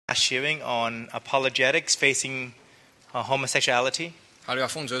sharing on apologetics facing homosexuality. 哈利路亚，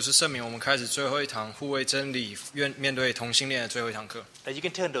奉主耶稣圣名，我们开始最后一堂护卫真理、面对同性恋的最后一堂课。You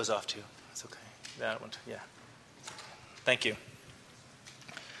can turn those off too. It's okay. That one, yeah. Thank you.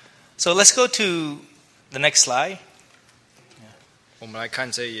 So let's go to the next slide. 我们来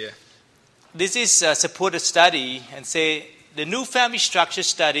看这一页。This is a supported study, and say the new family structure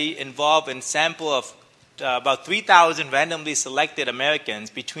study involved a sample of about 3,000 randomly selected Americans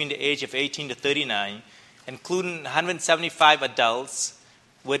between the age of 18 to 39, including 175 adults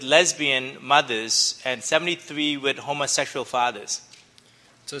with lesbian mothers and 73 with homosexual fathers.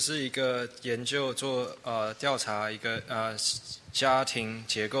 这是一个研究做调查一个家庭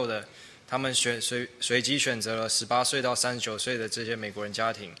结构的，他们随机选择了18岁到39岁的这些美国人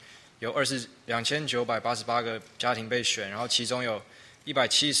家庭，有2988个家庭被选，然后其中有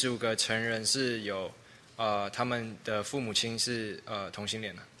175个成人是有他们的父母亲是同性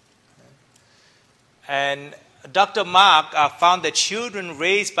恋的。And Dr. Mark found that children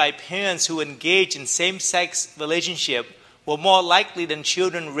raised by parents who engage in same-sex relationship were more likely than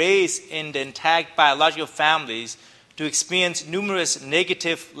children raised in the intact biological families to experience numerous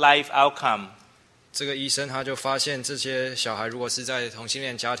negative life outcomes. 这个医生他就发现，这些小孩如果是在同性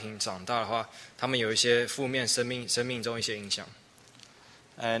恋家庭长大的话，他们有一些负面生命中一些影响。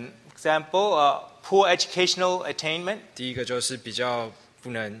An example, poor educational attainment. 第一个就是比较不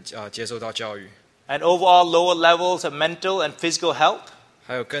能接受到教育。And overall lower levels of mental and physical health.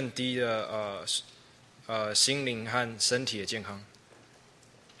 还有更低的心灵和身体的健康。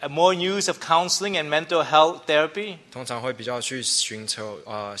A more use of counseling and mental health therapy. 通常会比较去寻求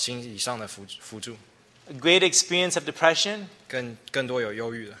心理上的辅助。A great experience of depression. 更多有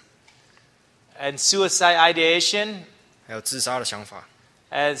忧郁的。And suicide ideation. 还有自杀的想法。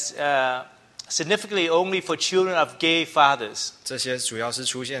As significantly only for children of gay fathers. 这些主要是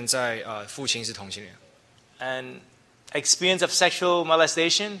出现在父亲是同性恋。And experience of sexual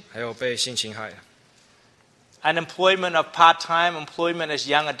molestation. 还有被性侵害的。Unemployment of part-time employment as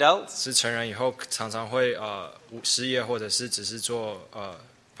young adults. 是成人以后常常会失业，或者是只是做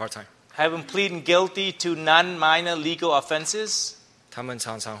part-time。Having pleaded guilty to non-minor legal offenses. 他们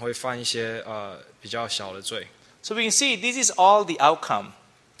常常会犯一些比较小的罪。So we can see this is all the outcome.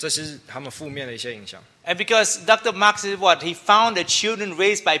 这是他们负面的一些影响。And because Dr. Mark said what? He found that children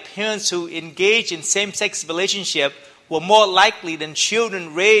raised by parents who engage in same-sex relationship were more likely than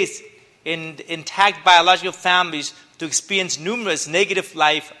children raised in intact biological families to experience numerous negative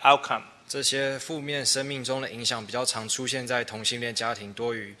life outcomes. 这些负面生命中的影响比较常出现在同性恋家庭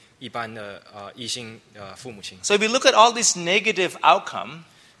多于一般的异性父母亲。So if you look at all this negative outcome,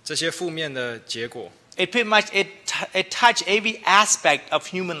 这些负面的结果 it pretty much it touch every aspect of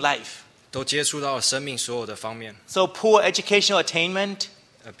human life. 都接触到了生命所有的方面。So poor educational attainment,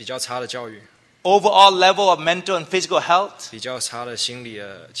 比较差的教育。overall level of mental and physical health. 比较差的心理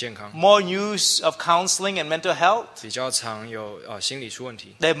的健康。More use of counseling and mental health. 比较常有心理出问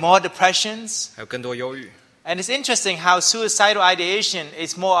题。There are more depressions. 还有更多忧郁。And it's interesting how suicidal ideation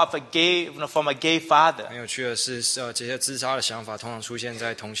is more of a gay, from a gay father. 很有趣的是，这些自杀的想法通常出现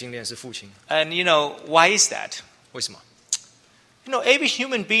在同性恋是父亲。And why is that? 为什么？Every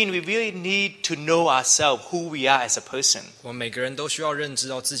human being, we really need to know ourselves, who we are as a person. 我们每个人都需要认知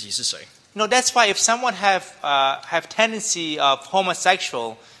到自己是谁。That's why if someone have tendency of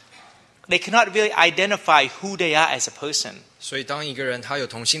homosexual, they cannot really identify who they are as a person. 所以当一个人他有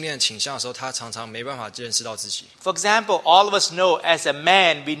同性恋倾向的时候，他常常没办法认识到自己。For example, all of us know as a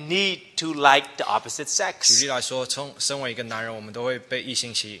man we need to like the opposite 举 sex. 例来说，身为一个男人，我们都会被异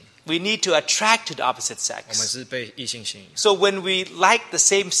性吸引。We need to attract to the opposite 我们 sex. 是被异性吸引。So when we like the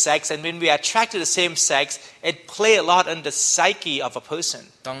same sex and when we attract to the same sex, it play a lot on the psyche of a person.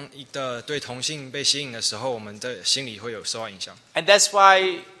 当对同性被吸引的时候，我们的心理会有受到影响。And that's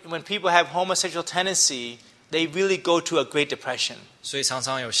why when people have homosexual tendency, they really go to a great depression. 所以常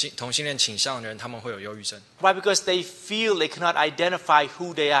常有同性恋倾向的人，他们会有忧郁症。Why? Because they feel they cannot identify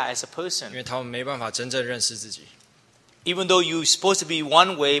who they are as a 因 person. 为他们没办法真正认识自己。Even though you're supposed to be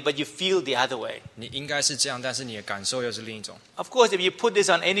one way, but you feel the other way. 你应该是这样，但是你的感受又是另一种。Of course, if you put this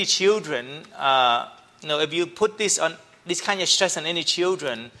on any children, if you put this kind of stress on any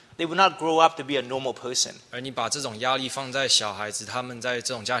children, they will not grow up to be a normal person. 而你把这种压力放在小孩子，他们在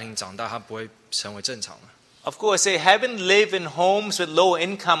这种家庭长大，他不会成为正常的。Of course, they haven't lived in homes with low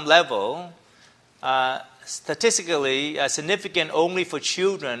income level. statistically significant only for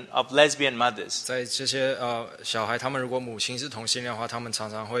children of lesbian mothers. 在这些小孩，他们如果母亲是同性恋的话，他们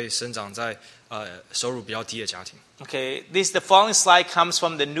常常会生长在收入比较低的家庭。Okay, the following slide comes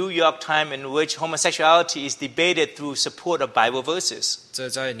from the New York Times, in which homosexuality is debated through support of Bible verses. 这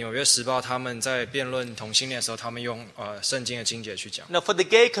在《纽约时报》他们在辩论同性恋的时候，他们用圣经的经节去讲。Now, for the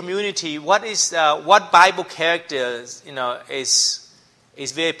gay community, what Bible characters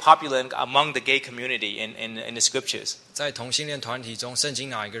is very popular among the gay community in the scriptures? 在同性恋团体中，圣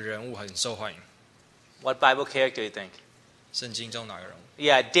经哪一个人物很受欢迎？ What Bible character you think? 圣经中哪个人物？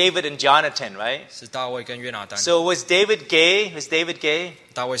 Yeah, David and Jonathan, right? 是大卫跟约拿丹。So was David gay? Was David gay?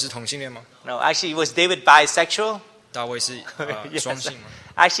 大卫是同性恋吗？ No, actually, was David bisexual? 大卫是Yes. 双性吗？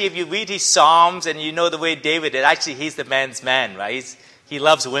 Actually, if you read his Psalms and you know the way David is, actually he's the man's man, right? He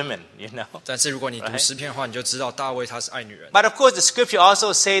loves women, you know. 但是如果你读诗篇的话，你就知道大卫他是爱女人。 But of course, the scripture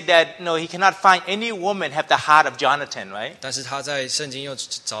also say that he cannot find any woman have the heart of Jonathan, right? 但是他在圣经又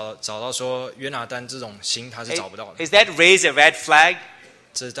找到说约拿丹这种心他是找不到的， Is that raise a red flag?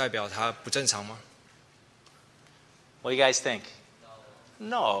 这代表他不正常吗？ What do you guys think?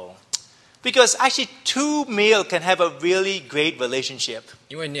 No. Because actually two male can have a really great relationship.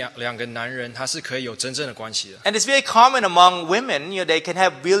 因为两个男人他是可以有真正的关系的， And it's very common among women, they can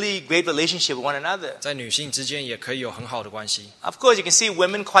have really great relationship with one another. 在女性之间也可以有很好的关系。 Of course, you can see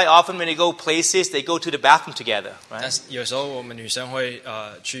women quite often when they go places, they go to the bathroom together, 但 right? 是有时候我们女生会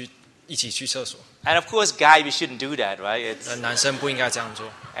一起去厕所， And of course, guys, we shouldn't do that, right? 男生不应该这样做。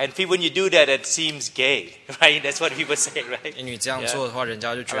 And when you do that, it seems gay, right? That's what people say, right? 因为你这样做的话，人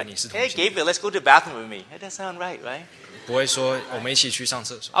家就觉得你是同 Hey, 性， Gabriel, let's go to the bathroom with me. That doesn't sound right, right? 不会说我们一起去上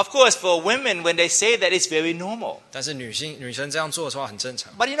厕所。 Of course, for women, when they say that, it's very normal. 但是女生这样做的话很正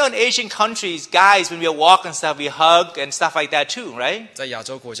常。 But in Asian countries, guys, when we walk and stuff, we hug and stuff like that too, right? 在亚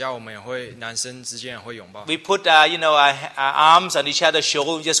洲国家，我们也会男生之间也会拥抱， We put, our arms on each other's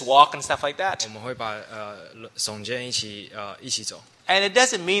shoulder, just walk and stuff like that. 我们会把耸肩一起走。 And it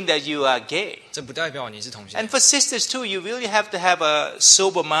doesn't mean that you are gay. 这不代表你是同性 And for sisters too, you really have to have a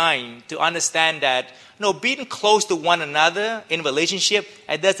sober mind to understand that, being close to one another in a relationship,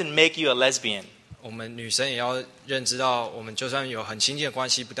 it doesn't make you a lesbian. 我们女生也要认知到，我们就算有很亲近的关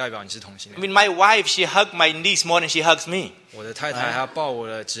系，不代表你是同性 I 恋。 mean, my wife, she hugged my niece more than she hugs me. 我的太太她抱我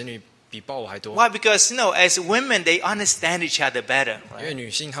的侄女比抱我还多， Why? Because, as women, they understand each other better. 因为女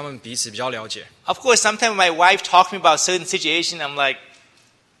性她们彼此比较了解。 Of course, sometimes my wife talks to me about certain situation, I'm like,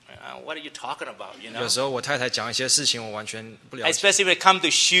 what are you talking about, 有时候我太太讲一些事情，我完全不了解。 Especially when it comes to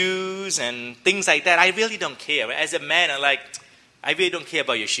shoes and things like that, I really don't care. As a man, I really don't care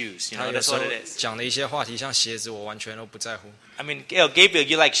about your shoes. 她有 That's 时候 what it is. 讲的一些话题，像鞋子，我完全都不在乎。 I mean, Gabriel,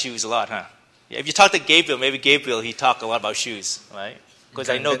 you like shoes a lot, huh? If you talk to Gabriel, maybe Gabriel, he talk a lot about shoes, right? Because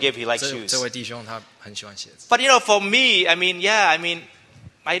I know Gabriel, he likes 这 shoes. 位弟兄他很喜欢鞋子。 But, for me,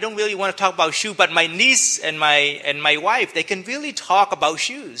 I don't really want to talk about shoes, but my niece and my wife, they can really talk about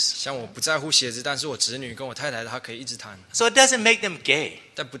shoes. 像我不在乎鞋子，但是我侄女跟我太太她可以一直谈， So it doesn't make them gay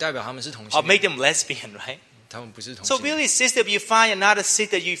但不代表他们是同 or 性恋， make them lesbian, right? 他们不是同 So 性恋。 really, sister, if you find another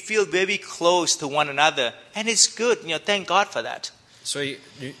sister, you feel very close to one another, and it's good. Thank God for that. 所以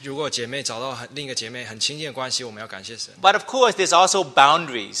如果姐妹找到另一个姐妹很亲近的关系，我们要感谢神。 But of course, there's also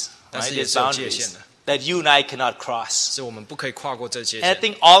boundaries, 但 right? 是也 There's 是有界限 boundaries 的， that you and I cannot cross. 是我们不可以跨过这界 And I 限。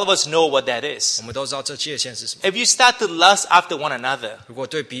 think all of us know what that is. 我们都知道这界限是什么。 If you start to lust after one another, 如果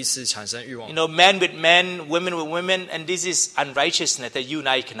对彼此产生欲望， men with men, women with women, and this is unrighteousness that you and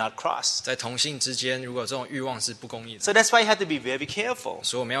I cannot cross. 在同性之间，如果这种欲望是不公义的， So that's why you have to be very careful.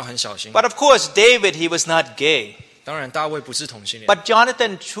 所以我们要很小心。 But of course, David, he was not gay. 当然，大卫不是同性恋， But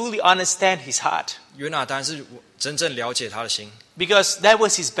Jonathan truly understand his heart 约拿丹是真正了解他的心， because that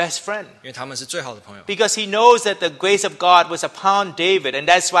was his best friend. 因为他们是最好的朋友。 Because he knows that the grace of God was upon David, and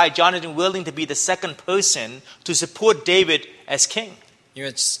that's why Jonathan willing to be the second person to support David as king. 因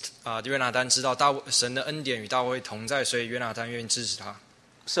为约拿丹知道神的恩典与大卫同在，所以约拿丹愿意支持他。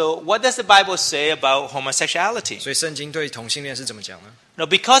 So what does the Bible say about homosexuality? 所以圣经对同性恋是怎么讲呢？ Now,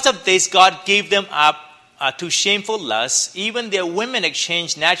 because of this, God gave them up to shameful lusts. Even their women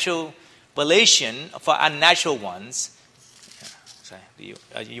exchanged natural relation for unnatural ones. Sorry,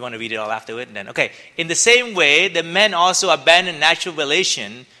 you want to read it all afterward? Then, okay. In the same way, the men also abandoned natural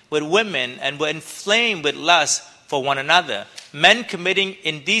relation with women and were inflamed with lust for one another. Men committing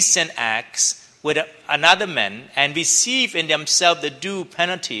indecent acts with another man and receive in themselves the due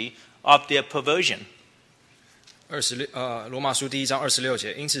penalty of their perversion. 罗马书第1章26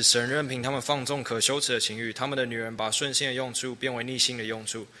节，因此神任凭他们放纵可羞耻的情欲，他们的女人把顺性的用处变为逆性的用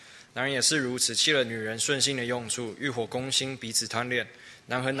处，男人也是如此，弃了女人顺性的用处，欲火攻心，彼此贪恋，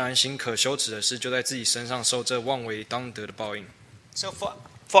男和男行可羞耻的事，就在自己身上受这妄为当得的报应。So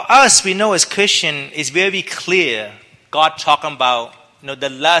for us, we know as Christian, it's very clear God talking about the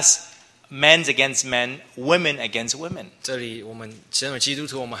lust, men against men, women against women. 这里我们身为基督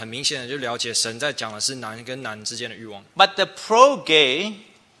徒，我们很明显的就了解神在讲的是男跟男之间的欲望。But the pro-gay,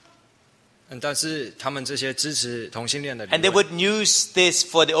 但是他们这些支持同性恋的 and they would use this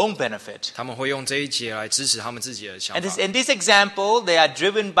for their own benefit. 他们会用这一节来支持他们自己的想法。In this example, they are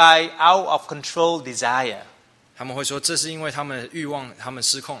driven by out of control desire. 他们会说这是因为他们的欲望他们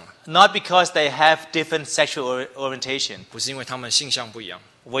失控了， Not because they have different sexual orientation. 不是因为他们性向不一样。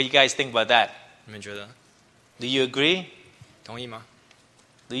 What do you guys think about that? 你们觉得 Do you agree? 同意吗？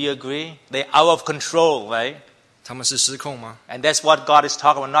 Do you agree? They're out of control, right? 他们是失控吗？ And that's what God is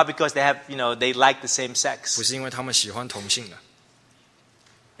talking about. Not because they have, they like the same 不 sex. 是因为他们喜欢同性的，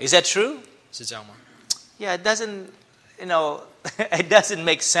 Is that true? 是这样吗？ Yeah, it doesn't, it doesn't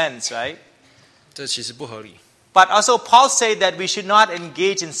make sense, right? 这其实不合理。 But also Paul said that we should not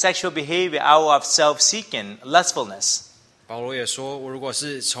engage in sexual behavior out of self-seeking, lustfulness. 保罗也说，如果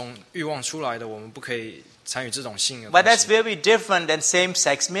是从欲望出来的，我们不可以参与这种性的 But 东 that's 西。 very different than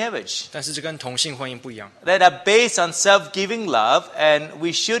same-sex marriage. 但是这跟同性婚姻不一样， That are based on self-giving love, and we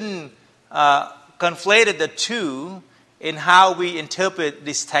shouldn't conflate the two in how we interpret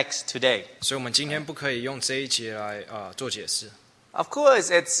this text today. 所以我们今天不可以用这一节来做解释。 Of course,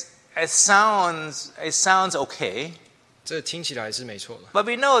 it sounds okay, 这听起来是没错的， but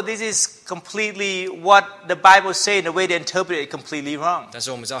we know this is completely what the Bible says. The way they interpret it completely wrong. 但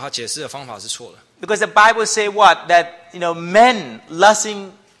是我们知道他解释的方法是错的。 Because the Bible say what? That men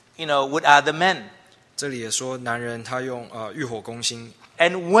lusting with other men, 这里也说，男人他用欲火攻心，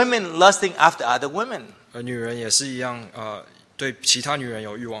 and women lusting after other women. 而女人也是一样，对其他女人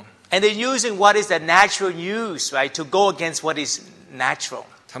有欲望。 And they're using what is the natural use, right, to go against what is natural.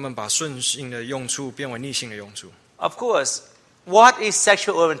 他们把顺性的用处变为逆性的用处。 Of course, what is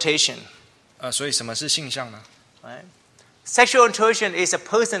sexual orientation? 所以什么是性向呢？ Right? Sexual orientation is a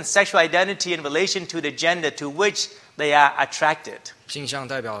person's sexual identity in relation to the gender to which they are attracted. 性向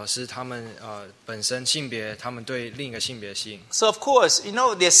代表的是他们本身性别，他们对另一个性别吸引。 So of course,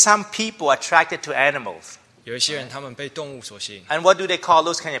 there's some people attracted to animals. 有一些人他们被动物所吸引， And what do they call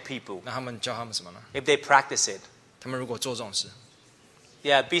those kind of people 那他们叫他们什么呢？ if they practice it? 他们如果做这种事，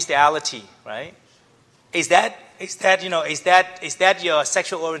 Yeah, bestiality, right? Is that your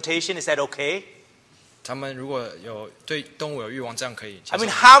sexual orientation? Is that okay? 他们如果有对动物有欲望，这样可以接 I 受 mean,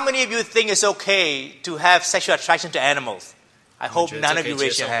 how many of you think it's okay to have sexual attraction to animals? I hope 觉得 none 这 of 可以 you 接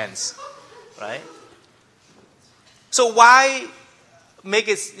raise 受。 your hands, right? So why make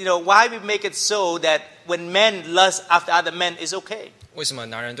it, why we make it so that when men lust after other men is okay? 为什么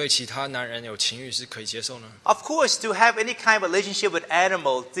男人对其他男人有情欲是可以接受呢？ Of course, to have any kind of relationship with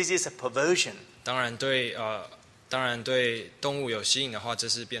animals, this is a perversion. 当然对动物有吸引的话，这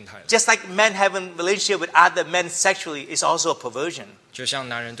是变态的。 Just like men having relationship with other men sexually is also a perversion. 就像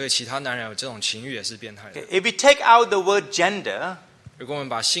男人对其他男人有这种情欲，也是变态的。 If we take out the word gender, 如果我们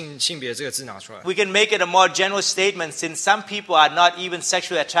把性别这个字拿出来， we can make it a more general statement since some people are not even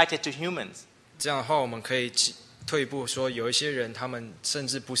sexually attracted to humans. 这样的话，我们可以退一步说，有一些人他们甚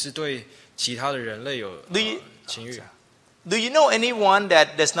至不是对其他的人类有情欲。 Do you know anyone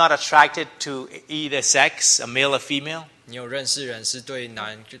that is not attracted to either sex, a male or female? 你有认识人是对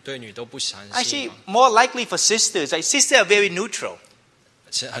男对女都不喜欢性 Actually, 吗？ more likely for sisters. Like, sisters are very neutral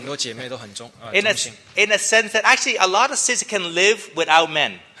很多姐妹都很中 in 性， a sense that actually a lot of sisters can live without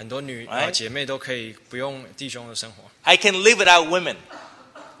men. 很多Right. 姐妹都可以不用弟兄的生活。 I can live without women.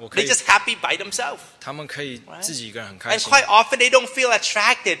 我可 They're 以， just happy by themselves. 他们可以自己一个人很开 And 心。 quite often they don't feel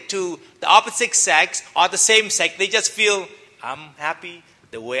attracted to the opposite sex or the same sex. They just feel, I'm happy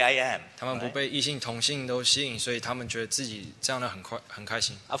the way I am. 他们不被异性同性都吸引，所以他们觉得自己这样的很开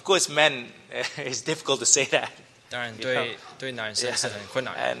心。 Of course, men, it's difficult to say that. 当然 Yeah. 对男生是很困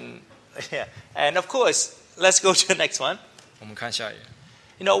难的。 And of course, let's go to the next one. 我们看下一页。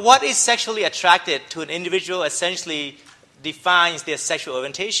 What is sexually attracted to an individual essentially defines their sexual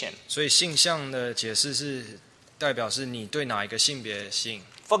orientation. 所以性向的解释是代表是你对哪一个性别吸引。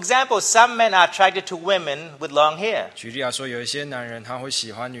 For example, some men are attracted to women with long hair, 举例来说，有一些男人他会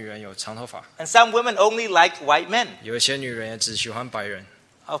喜欢女人有长头发， and some women only like white men. 有一些女人也只喜欢白人。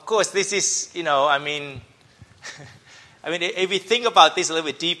 Of course, this is, I mean, if we think about this a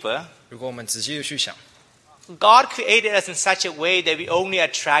little bit deeper, 如果我们仔细的去想， God created us in such a way that we only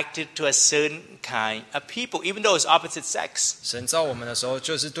attracted to a certain kind of people, even though it's opposite sex. 神造我们的时候，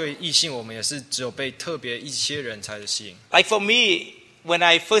就是对异性，我们也是只有被特别一些人才的吸引。 Like for me, when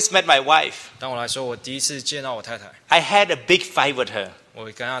I first met my wife, 当我来说，我第一次见到我太太， I had a big fight with her. 我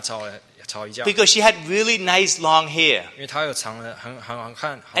跟她吵一架， because she had really nice long hair. 因为她有长的很好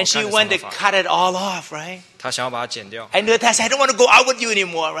看 And she 的 wanted 长 to 头发， cut it all off, right? 她想要把它剪掉。 And the said, I don't want to go out with you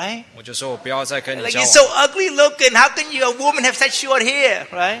anymore, right? 我就说我不要再跟你 Like, 交 you're 往， so ugly looking. How can you, a woman, have such short hair,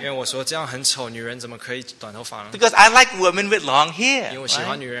 因 right? 为我说这样很丑，女人怎么可以短头发呢？ Because I like women with long 因 hair. 为我喜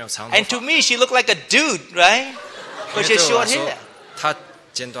欢 Right? 女人有长头 And to 发。 me, she looked like a dude, right? 因 Because 为 she 对 has 我来 short 说 hair.，她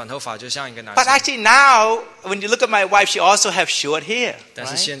剪短头发就像一个男 But 生。 actually now, when you look at my wife, she also has short hair. 但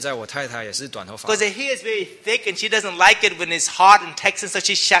是 Right? 现在我太太也是短头发 Because，the hair is very thick and she doesn't like it when it's hot in Texas, so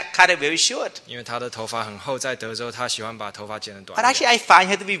she cut it very short. 因为她的头发很厚，在德州她喜欢把头发剪得 But 短一 actually, 点。 I find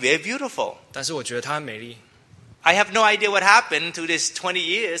her to be very beautiful. 但是我觉得她很美丽。 I have no idea what happened to this 20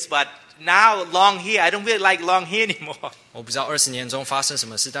 years, but now long hair, I don't really like long hair anymore. 我不知道20年中发生什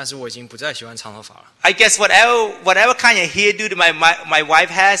么事，但是我已经不再喜欢长头发了。 I guess whatever kind of hairdo that my wife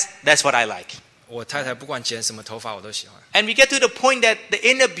has, that's what I like. 我太太不管剪什么头发我都喜欢。 And we get to the point that the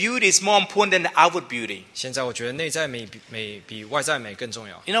inner beauty is more important than the outward beauty. 现在我觉得内在美比外在美更重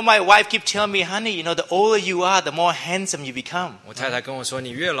要。 You know, my wife keeps telling me, honey, the older you are, the more handsome you become. 我太太跟我说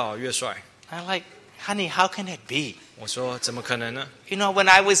你越老越帅， I'm like, honey, how can that be? 我说怎么可能呢？ When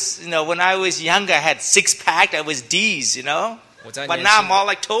I was younger, I had 6-pack, I was D's, 我在 But 年 now 轻 I'm all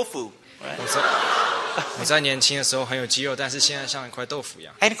like tofu. 我在年轻的时候很有肌肉，但是现在像一块豆腐一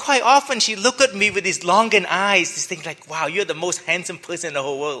样。 And quite often she look at me with these longing eyes, these things like, wow, you're the most handsome person in the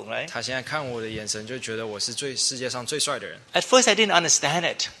whole world, right? 她现在看我的眼神就觉得我是世界上最帅的人。 At first I didn't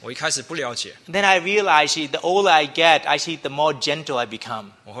understand it. 我一开始不了解， Then I realized the older I get, actually the more gentle I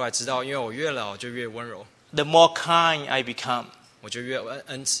become. 我后来知道，因为我越老就越温柔， The more kind I become. 我就越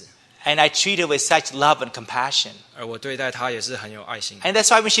恩慈， And I treat her with such love and compassion. 而我对待她也是很有爱心。 And that's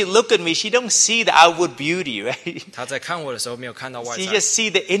why when she look at me, she don't see the outward beauty, right? 她在看我的时候没有看到外 She 在， just see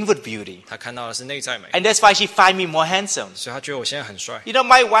the inward beauty. 她看到的是内在美， And that's why she find me more handsome. 所以她觉得我现在很帅。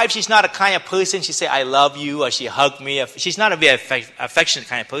 My wife, she's not a kind of person. She say, I love you, or she hug me. She's not a very affectionate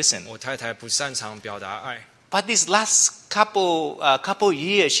kind of person. 我太太不擅长表达爱， But these last couple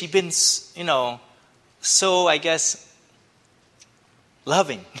years, she's been, so, I guess,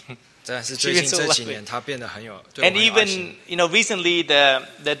 loving. 但是最近这几年她变得很有对我 And 很有爱心。 even, recently the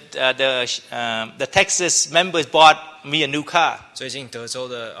Texas members bought me a new car. 最近德州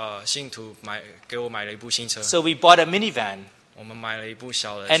的信徒给我买了一部新车， So we bought a minivan. 我们买了一部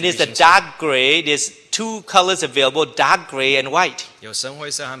小的 And 汽 it's the 新车， dark gray. There's 2 colors available, dark gray and white. 有深灰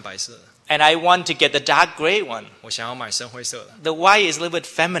色和白色的。 And I want to get the dark gray one. 我想要买深灰色的， The white is a little bit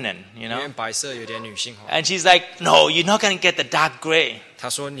feminine, 因为白色有点女性化。 And she's like, no, you're not going to get the dark gray. 她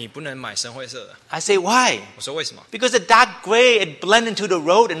说你不能买深灰色的， I say, why? 我说为什么？ Because the dark gray, it blends into the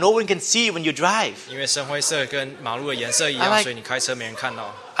road and no one can see it when you drive. 因为深灰色跟马路的颜色一 I 样， like- 所以你开车没人看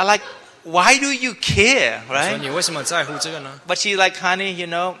到。 I like, why do you care, 我说 right? 你为什么在乎这个呢？ But she's like,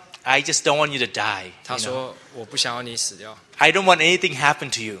 honey, I just don't want you to die. 她说我不想要你死掉， I don't want anything happen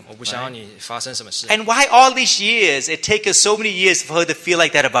to you. 我不想要你发生什么事。 And why all these years, it takes us so many years for her to feel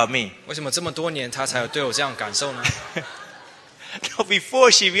like that about me? 为什么这么多年她才有对我这样感受呢？ No, before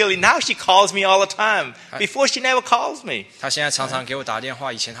now she calls me all the time. Before she never calls me. 她现在常常给我打电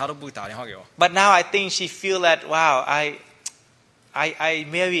话，以前她都不打电话给我。 But now I think she feel that, wow, I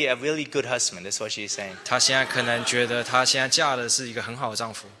marry a really good husband. That's what she's saying. 她现在可能觉得她现在嫁的是一个很好的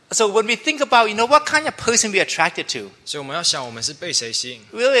丈夫， So when we think about, what kind of person we attracted to, 所以我们要想我们是被谁吸引。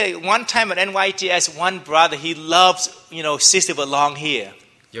 really, one time at NYTS, one brother, he loves, sister with long hair.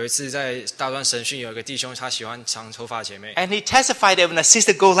 有一次在大专神训，有一个弟兄他喜欢长头发姐妹， And he testified that when a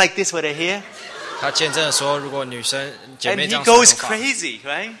sister goes like this with her hair, 他见证说，如果女生姐 and 妹 he 这样长 goes 头发， crazy,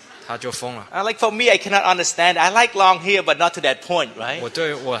 right? 他就疯了。 Like for me, I cannot understand. I like long hair, but not to that point, right?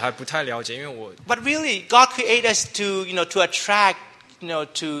 我还不太了解，因为我 But really, God created us to, to attract,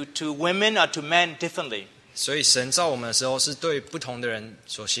 to women or to men differently. 所以神造我们的时候是对不同的人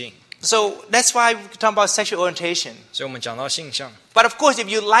所吸引， So that's why we talk about sexual orientation. 所以我们讲到性向。 But of course, if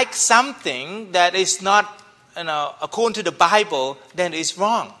you like something that is not, according to the Bible, then it's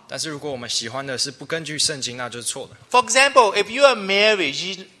wrong. 但是如果我们喜欢的是不根据圣经，那就是错的。 For example, if you are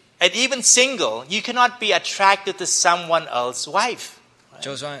married and even single, you cannot be attracted to someone else's wife.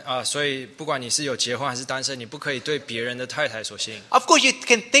 就算所以不管你是有结婚还是单身，你不可以对别人的太太所吸引。 Of course, you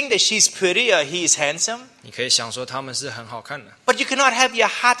can think that she's pretty or he is handsome, 你可以想说他们是很好看的， but you cannot have your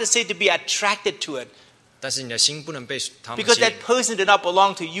heart to say to be attracted to it. 但是你的心不能被他们 Because 吸引， that person did not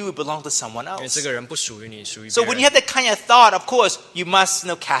belong to you, it belonged to someone 因为 else. 这个人不属于你，属于 So 别 when 人。 you have that kind of thought, of course, you must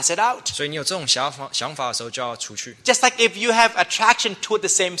cast it out. 所以你有这种想法的时候，就要除去。 Just like if you have attraction toward the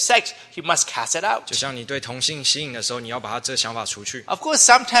same sex, you must cast it out. 就像你对同性吸引的时候，你要把他这个想法除去。 Of course,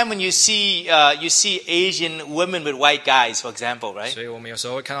 sometimes when you see Asian women with white guys, for example, right? 所以我们有时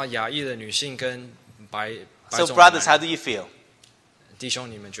候会看到亚裔的女性跟白 So 种的男 brothers, 人 how do you feel? 弟兄，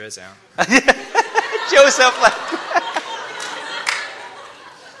你们觉得怎样？ Joseph, like,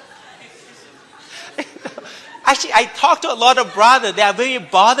 actually, I talk to a lot of brothers. They are very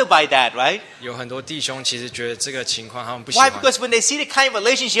bothered by that, right? 有很多弟兄其实觉得这个情况他们不喜 Why? 欢， Because when they see the kind of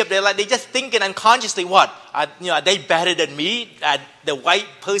relationship, they just thinking unconsciously, what? Are they better than me? Are the white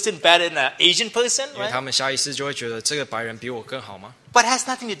person better than an Asian person? 因为 Right? 他们下意识就会觉得这个白人比我更好吗？ But it has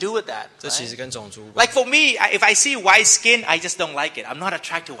nothing to do with that. 这其 right? 实跟种族无关。 Like for me, if I see white skin, I just don't like it. I'm not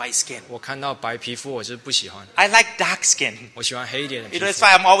attracted to white skin. 我看到白皮肤，我就是不喜欢， I like dark skin. 我喜欢黑一点的皮 You know, 肤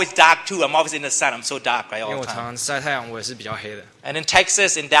that's，why I'm always dark too. I'm always in the sun. I'm so dark, right, 因为 all 我 the 常 time. 常晒太阳，我也是比较黑的。 And in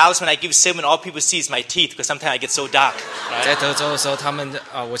Texas, in Dallas, when I give sermon, all people see is my teeth because sometimes I get so dark. 在 Right? 德州的时候，他们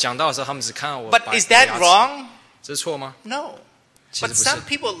我讲到的时候，他们只看到我 But 白 is 的 that 牙齿， wrong? 这是错吗？ No. 其 But 实不是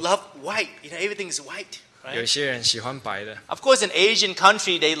some，people love white. Everything is white. 有一 Right? 些人喜欢白的， Of course, in Asian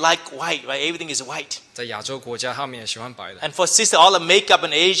country, they like white. Right? Everything is white. 在亚洲国家他们也喜欢白的。 And for sister, all the makeup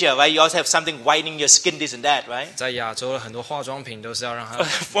in Asia, right? You also have something whitening your skin, this and that, right? 在亚洲的很多化妆品都是要让它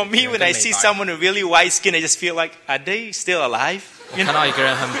For me, when I see someone with really white skin, I just feel like, are they still alive? 看到一个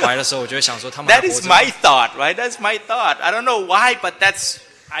人很白的时候，我就会想说他们还 That 活 is 着吗。 my thought, right? That's my thought. I don't know why, but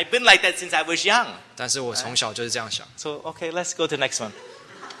I've been like that since I was young. 但是我从小就是这样想。 So, okay, let's go to the next one.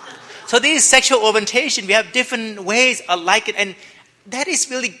 So this sexual orientation, we have different ways of like it, and that is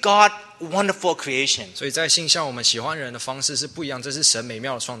really God's wonderful creation. 所以在性向我们喜欢人的方式是不一样，这是神美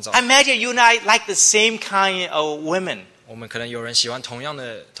妙的创造。 Imagine you and I like the same kind of women. 我们可能有人喜欢同样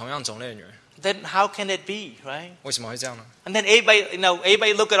种类的女人， Then how can it be, right? 为什么会这样呢？ And then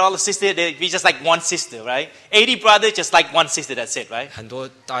everybody look at all the sisters, they be just like one sister, right? 80 brothers, just like one sister, that's it, right? 很多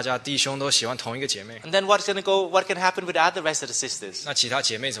大家弟兄都喜欢同一个姐妹， And then what can happen with the other rest of the sisters? 那其他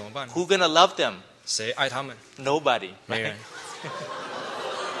姐妹怎么办？ Who's gonna love them? 谁爱她们？ Nobody. 没 Right? 人，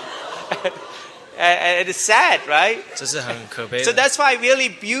 And it's sad, right? 这是很可悲 So 的。 that's why really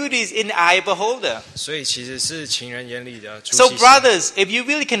beauty is in the eye beholder. 所以其实是情人眼里的出 So 奇 brothers, if you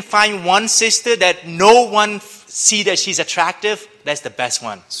really can find one sister that no one see that she's attractive, that's the best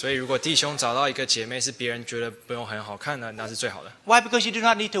one. 所以如果弟兄找到一个姐妹是别人觉得不用很好看的，那是最好的， Why? Because you do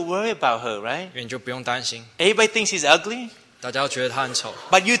not need to worry about her, right? 因为你就不用担心。 Everybody thinks she's ugly, 大家都觉得她很丑，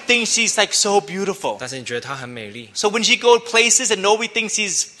 but you think she's like so beautiful. 但是你觉得她很美丽， So when she go places and nobody thinks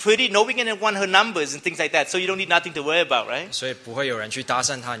she's pretty, nobody gonna want her numbers and things like that. So you don't need nothing to worry about, right? 所以不会有人去搭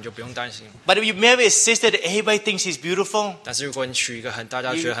讪她，你就不用担心。 But if you marry a sister that everybody thinks she's beautiful, 但是如果你娶一个大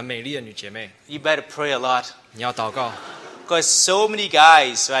家觉得很美丽的女姐妹， you better pray a lot. 你要祷告， Because so many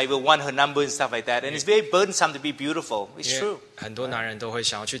guys, right, will want her number and stuff like that. And it's very burdensome to be beautiful. It's 因为 true. 很多男人都会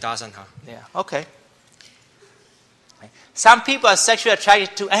想要去搭讪她。 Yeah, okay. Some people are sexually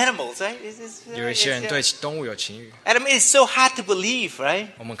attracted to animals, right? 有一些人对动物有情欲， And I mean, it's so hard to believe, right?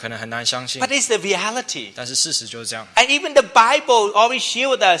 我们可能很难相信 But，it's the reality. 但是事实就是这样。 And even the Bible always share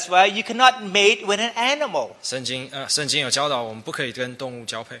with us, right? You cannot mate with an animal. 圣经有教导我们不可以跟动物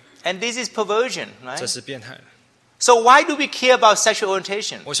交配， And this is perversion, 这 right? 是变态的。 So why do we care about sexual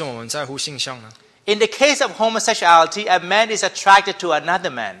orientation? 为什么我们在乎性向呢？ In the case of homosexuality, a man is attracted to another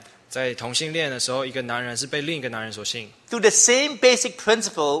man. 在同性恋的时候，一个男人是被另一个男人所吸引。 Through the same basic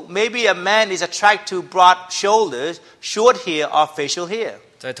principle, maybe a man is attracted to broad shoulders, short hair, or facial hair.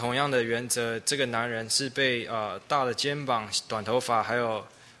 在同样的原则，这个男人是被大的肩膀、短头发还有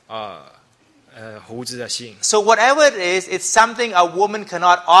胡子的吸引。 So whatever it is, it's something a woman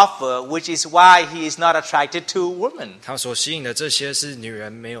cannot offer, which is why he is not attracted to women. 他所吸引的这些是女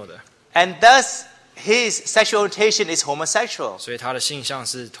人没有的， And thus, his sexual orientation is homosexual. 所以他的性向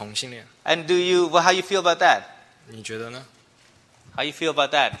是同性恋。 And how you feel about that? 你觉得呢？ How you feel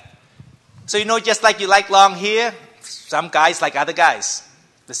about that? So just like you like long hair, some guys like other guys.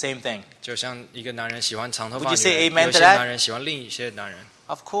 The same thing. 就像一个男人喜欢长头 Would 发 you 的 say 女人， amen 有一 to 些 that? 男人喜欢另一些男人，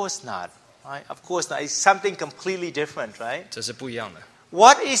 Of course not. Right? Of course not. It's something completely different, right? 这是不一样的。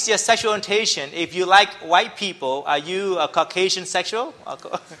 What is your sexual orientation? If you like white people, are you a Caucasian sexual?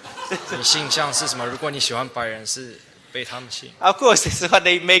 你性向是什么？如果你喜欢白人，是被他们吸引。 Of course, this is what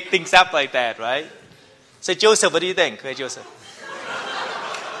they make things up like that, right? So Joseph, what do you think? Okay, Joseph.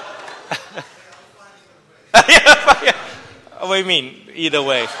 What do you mean? Either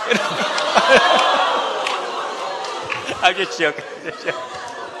way. I'm just joking.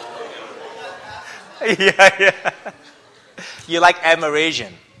 Yeah. You like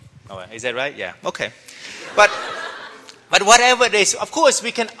admiration. Oh, is that right? Yeah. Okay. But whatever it is, of course,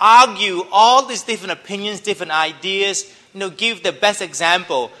 we can argue all these different opinions, different ideas, give the best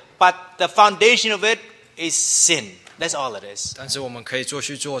example. But the foundation of it is sin. That's all it is. 但是我们可以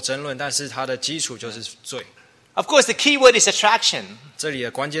去做争论，但是它的基础就是罪。Of course, the key word is attraction. 这里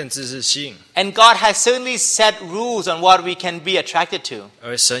的关键字是吸引。And God has certainly set rules on what we can be attracted to.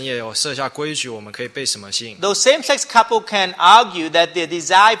 而神也有设下规矩，我们可以被什么吸引。Those same-sex couple can argue that their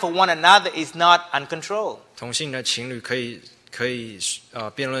desire for one another is not uncontrolled. 同性的情侣可以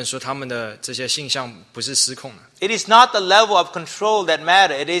辩论说他们的这些性向不是失控的。It is not the level of control that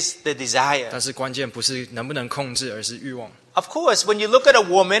matter. It is the desire. 但是关键不是能不能控制，而是欲望。Of course, when you look at a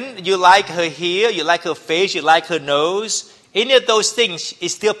woman, you like her hair, you like her face, you like her nose. Any of those things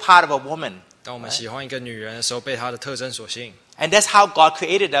is still part of a woman. 当我们喜欢一个女人的时候，被她的特征所吸引。And that's how God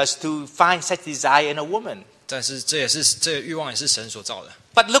created us to find such desire in a woman. 但是这个欲望也是神所造的。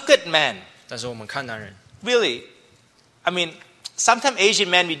But look at men. 但是我们看男人 Really, I mean, sometimes Asian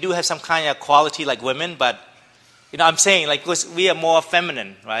men, we do have some kind of quality like women, but I'm saying like because we are more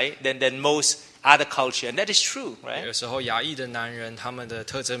feminine, right, than most other culture, and that is true, right? 有时候亚裔的男人，他们的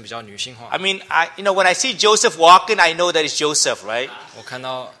特征比较女性化。I mean, when I see Joseph walking, I know that it's Joseph, right? 我看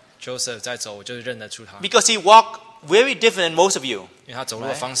到 Joseph 在走，我就认得出他， Because he walked very different than most of you. 因为他走路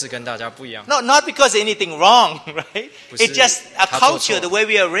的方式跟大家不一样。No, not because there's anything wrong, right? 不是 It's just a 他做错。 culture, the way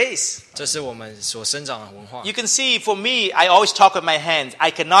we are raised. 这是我们所生长的文化。 You can see, for me, I always talk with my hands. I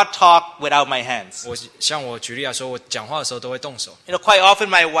cannot talk without my hands. 像我举例来说，我讲话的时候都会动手。Quite often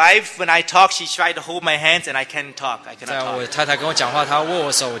my wife, when I talk, she tries to hold my hands, and I can't talk. I 在 cannot 我 talk. 太太跟我讲话，她握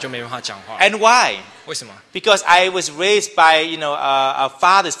我手，我就没办法讲话。 And why? 为什么？ Because I was raised by, our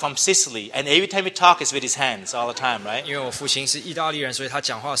fathers from Sicily, and every time he talks, it's with his hands all the time, right? 因为我父亲是意大利人，所以他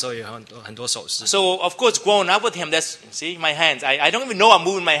讲话的时候也有很多手势。 So, of course, growing up with him, that's, see, my hands. I don't even know I'm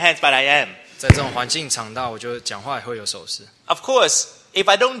moving my hands, but I am. 在这种环境长大，我就讲话也会有手势。 Of course, if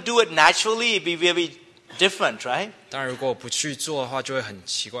I don't do it naturally, it'd be very different, right? 当然，如果我不去做的话，就会很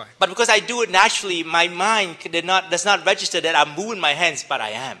奇怪。 But because I do it naturally, my mind does not register that I'm moving my hands, but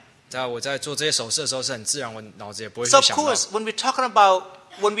I am. 在我在做这些手势的时候是很自然，我脑子也不会 So, 去 of 想到。 course, when we're talking about,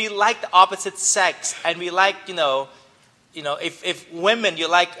 when we like the opposite sex, and we like, if women, you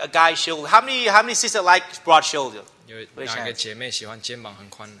like a guy's shoulder. How many sisters like broad shoulder? 有哪一个姐妹喜欢肩膀很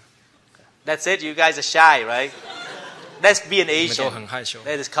宽的？ That's it. You guys are shy, right? Let's be an 你们都 Asian. 很害羞。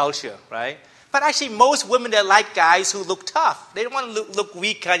 That is culture, right? But actually, most women that like guys who look tough. They don't want to look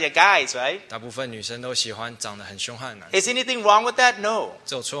weak kind of guys, right? 大部分女生都喜欢长得很凶悍的男人。 Is anything wrong with that? No.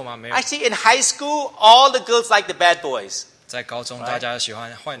 这有错吗？没有。 Actually, in high school, all the girls like the bad boys. 在高中，大家喜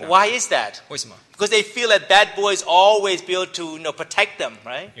欢坏男人。 Why is that? 为什么？ Because they feel that bad boys always be able to, protect them,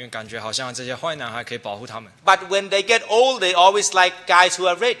 right? 因为感觉好像这些坏男孩可以保护他们， But when they get old, they always like guys who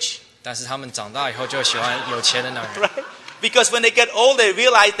are rich, 但是他们长大以后就喜欢有钱的男人， right? Because when they get old, they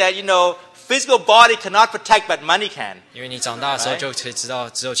realize that, physical body cannot protect, but money can. 因为你长大的时候 Right. 就可以知道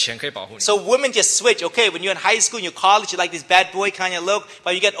只有钱可以保护你。 So women just switch. Okay, when you're in high school, in your college, you like this bad boy kind of look,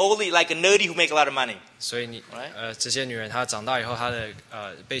 but you get older, you like a nerdy who make a lot of money. 所以你 Right. 这些女人她长大以后，她的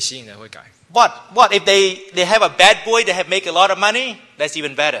被吸引的会改。 What if they have a bad boy that make a lot of money? That's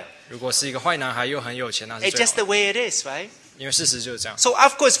even better. 如果是一个坏男孩又很有钱，那是 It's 最 just 好 the 的。 way it is, right? 因为事实就是这样。 So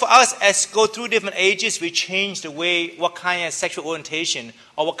of course, for us, as go through different ages, we change the way, what kind of sexual orientation,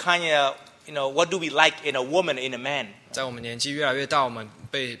 or what kind of, what do we like in a woman, in a man. 在我们年纪越来越大，我们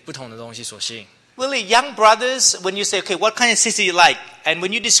被不同的东西所吸引。 Really, young brothers, when you say, okay, what kind of sister you like? And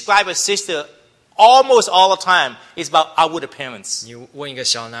when you describe a sister, almost all the time, it's about outward appearance. 你问一个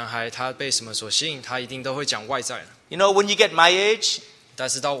小男孩，他被什么所吸引，他一定都会讲外在的。 When you get my age, 但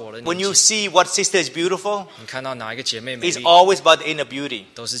是到我的 when 年 you 纪， see what sister is beautiful, 你看到哪一个姐妹美 it's 丽， always about the inner beauty.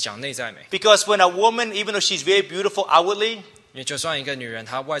 都是讲内在美。 Because when a woman, even though she's very beautiful outwardly, 因为就算一个女人，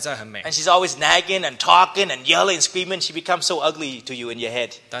她外在很美， and she's always nagging and talking and yelling and screaming, she becomes so ugly to you in your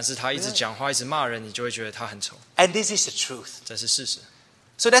head. 但是她一直讲话，一直骂人，你就会觉得她很丑。 And this is the truth. 这是事实。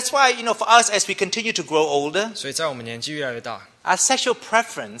 So that's why, for us, as we continue to grow older, 所以在我们年纪越来越大， our sexual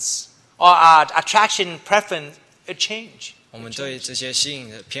preference or our attraction preference, it change. 我们对这些吸引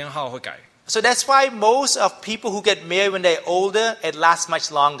的偏好会改。 So that's why most of people who get married when they're older, it lasts much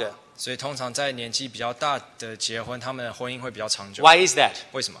longer. 所以通常在年纪比较大的结婚，他们的婚姻会比较长久。 Why is that?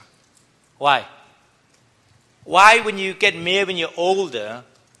 为什么？ Why? Why when you get married when you're older,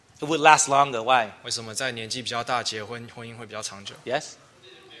 it would last longer? Why? 为什么在年纪比较大结婚，婚姻会比较长久？ Yes?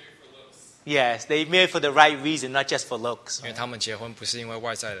 Yes, they marry for the right reason, not just for looks. 因为他们结婚不是因为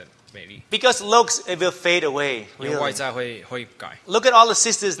外在的美丽， Because looks it will fade away. 因为外 Really. 在会改。 Look at all the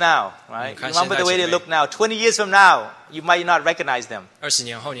sisters now, right? You 看 remember the way 现在姐妹。 they look now. 20 years from now, you might not recognize them. 20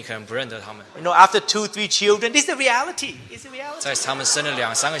年后你可能不认得他们， You know, after 2, 3 children, this is the reality. It's the reality. 在他们生了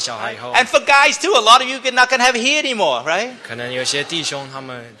2、3个小孩以后， And for guys too, a lot of you are not going to have hair anymore, right? 可能有些弟兄他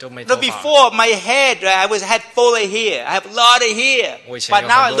们都没 No, 头发。 before my head, right, I had full of hair. I have a lot of hair. 我以前 But 有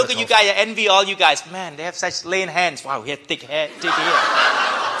now I 很多的 look at you 头发。 guys, I envy all you guys. Man, they have such lean hands. Wow, we have thick hair.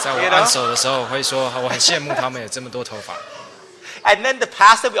 在我 You know? 按手的时候，我会说我很羡慕他们有这么多头发。 And then the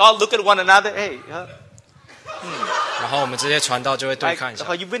pastor, we all look at one another. Hey, 然后我们这些传道就会对看一下，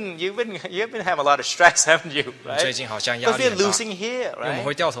 you've been having a lot of stress, haven't you? 最 Right? 近好像压 Because 力 we're 很大， losing hair, 因为我们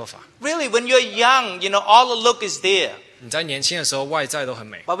会 right? 掉头发。 Really, when you're young, you know, all the look is there. 你在年轻的时候外在都很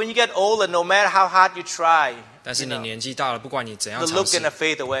美， But when you get older, no matter how hard you try, 但是 you 你 know, 年纪大了，不管你怎样 the 尝 look 试， gonna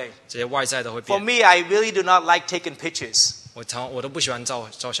fade away. 这些外在都会 For 变。 me, I really do not like taking pictures. 我都不喜欢照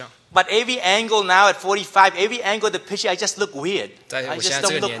相， But every angle now at 45, every angle of the picture, I just look weird. 在 I 我现 just 在这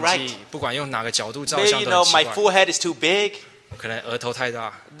don't 个 look 年 right. 纪，不管用哪个角度照 Maybe, 相 you 都 know, 很 my 奇怪， forehead is too big. 可能额头太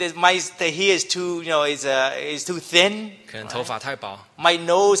大， The hair is too, you know, is too thin. 可能头发太薄， My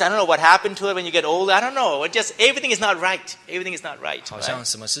nose, I don't know what happened to it when you get older. I don't know. It just everything is not right. Everything is not right. 好 right? 像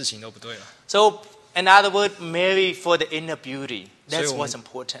什么事情都不对了。 So, in other words, marry for the inner beauty. 所以 That's 我 what's 们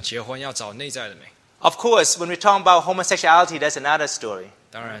important. 结婚要找内在的美。 Of course, when we're talking about homosexuality, that's another story.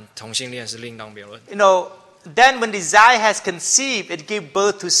 当然，同性恋是另当别论。 You know, then when desire has conceived, it gives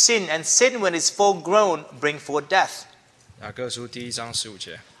birth to sin, and sin, when it's full grown, bring forth death. 雅各书第1章15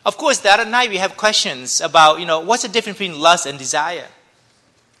节。 Of course, the other night we have questions about, you know, what's the difference between lust and desire?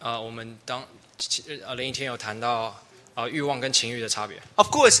 我们另一天有谈到欲望跟情欲的差别。 Of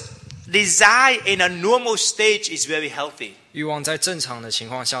course, desire in a normal stage is very healthy. 欲望在正常的情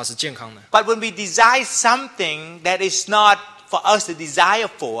况下是健康的， But when we desire something that is not for us to desire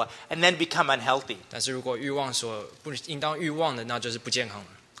for, and then become unhealthy. 但是如果欲望所不应当欲望的，那就是不健康的，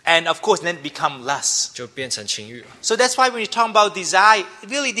 And of course, then become lust. 就变成情欲了。 So that's why when you talk about desire,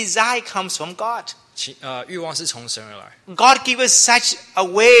 really desire comes from God. 欲望是从神而来， God gives us such a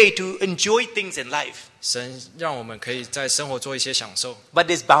way to enjoy things in life. 神让我们可以在生活做一些享受， But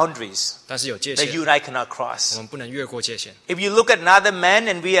there's boundaries 但是有界 that 限， you and I cannot 我 cross. 们不能越过界限。 If you look at another man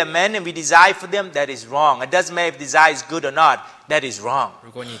and we are men and we desire for them, that is wrong. It doesn't matter if desire is good or not, that is wrong. 如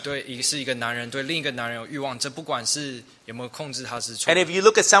果你是一个男人对另一个男人有欲望，这不管是有没有控制他是错 And。if you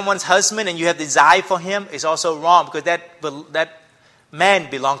look at someone's husband and you have desire for him, it's also wrong because that man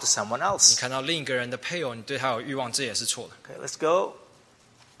belongs to someone 你 else. 看到另一个人的配偶，你对他有欲望，这也是错的。 Okay, let's go.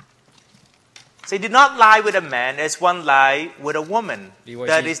 Say, do not lie with a man as one lie with a woman. 利未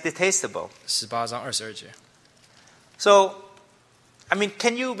That 记 is detestable. 18章22节， So, I mean,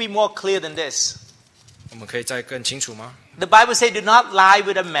 can you be more clear than this? 我们可以再更清楚吗？ The Bible says, do not lie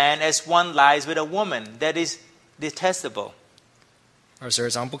with a man as one lies with a woman. That is detestable. 22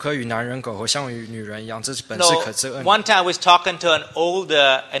章不可与男人苟合，像与女人一样，这本 No, 是可憎恶。 one time I was talking to an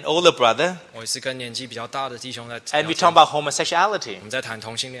older brother, 我也是跟年纪比较大的弟兄在 and 聊 we 天 talk about homosexuality. 我们在谈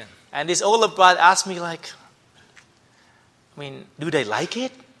同性恋。 And this older brother asked me, like, I mean, do they like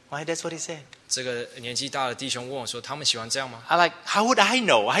it? Why? That's what he said. 这个年纪大的弟兄问我说：“他们喜欢这样吗 I like, how would I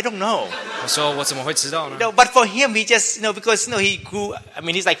know? I don't know. ？”我说：“我怎么会知道呢 No, but for him, he just, because, he grew, I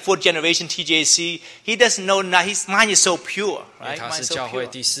mean, he's like fourth generation TJC. He doesn't know, his mind is so pure, 因为 right? 他 Mind 是 so 教会 pure.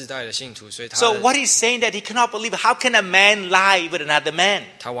 第4代的信徒，所以 So what he's saying that he cannot believe, how can a man lie with another man?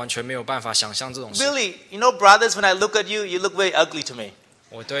 他完全没有办法想象这种事。 Really, brothers, when I look at you, you look very ugly to me.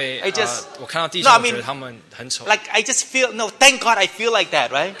 我对 I just- 我看到弟 No, 兄， I 我觉 mean- 得他们很丑。 Like, I just feel, thank God I feel like that,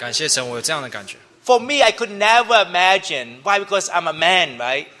 right? 感谢神，我有这样的感觉。 For me, I could never imagine. Why? Because I'm a man,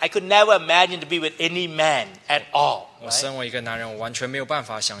 right? I could never imagine to be with any man at all. 我 Right? 身为一个男人，我完全没有办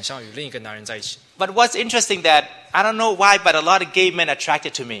法想象与另一个男人在一起。 But what's interesting that I don't know why, but a lot of gay men are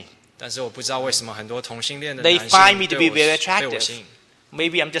attracted to me. 但是我不知道为什么很多同性恋的 They 男 find 性 me to 对 be 我 very 被我 attractive. 吸引，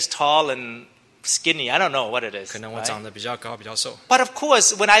 Maybe I'm just tall and skinny. I don't know what it is. 可能我 right? 长得比较高，比较瘦。 But of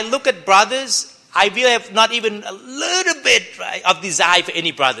course, when I look at brothers, I really have not even a little bit, right, of desire for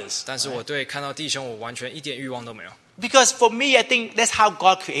any brothers. 但是我对看到弟兄，我完全一点欲望都没有， Because for me, I think that's how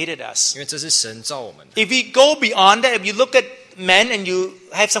God created us. 因为这是神造我们的。 If we go beyond that, if you look at men and you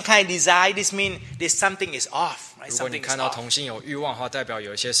have some kind of desire, this means there's something is off, right? 如果你 Something is 看到 off. 同性有欲望的话，代表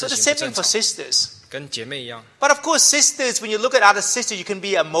有一些 So 事 the 情 same 不 thing 正 for 常， sisters. 跟姐妹一样。 But of course, sisters, when you look at other sisters, you can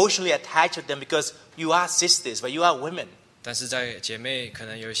be emotionally attached to them because you are sisters, but you are women. 但是在姐妹可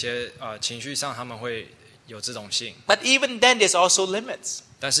能有一些情绪上，他们会有这种性， But even then, there's also limits.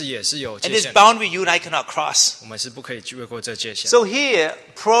 但是也是有 And 界 this 限， boundary you and I cannot cross. 我们是不可以越过这界限。 So here,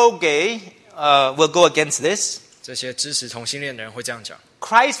 pro-gay will go against this. 这些支持同性恋的人会这样讲，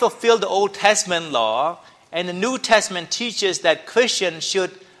 Christ fulfilled the Old Testament law, and the New Testament teaches that Christians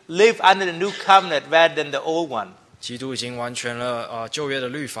should live under the new covenant rather than the old one. 基督已经完全了旧约的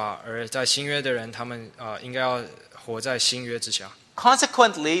律法，而在新约的人，他们应该要活在新约之下。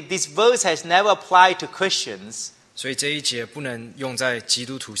Consequently, this verse has never applied to Christians. 所以这一节不能用在基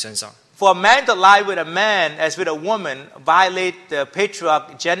督徒身上。For a man to lie with a man as with a woman violate the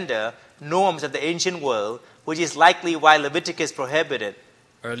patriarch gender norms of the ancient world, which is likely why Leviticus prohibited.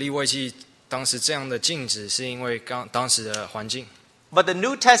 而利未记当时这样的禁止，是因为当时的环境。But the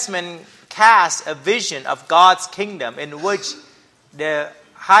New Testament casts a vision of God's kingdom in which the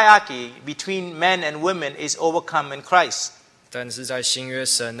hierarchy between men and women is overcome in Christ. 但是在新约，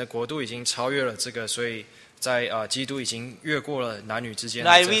神的国度已经超越了这个，所以在基督已经越过了男女之间的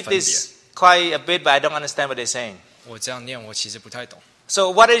Now I 这个 read 分别。 this quite a bit, but I don't understand what they're saying. 我这样念，我其实不太懂。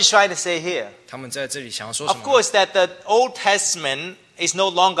 So what is he trying to say here? 他们在这里想要说什 Of 么呢？ course, that the Old Testament is no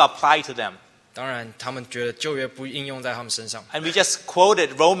longer applied to them. 当然，他们觉得旧约不应用在他们身上。 And we just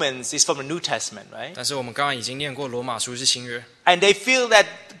quoted Romans is from the New Testament, right? 但是我们刚刚已经念过罗马书是新约， And they feel that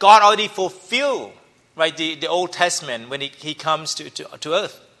God already fulfilled, right, the Old Testament when he comes to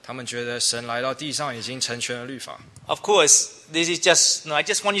earth. 他们觉得神来到地上已经成全了律法。 Of course, this is just, I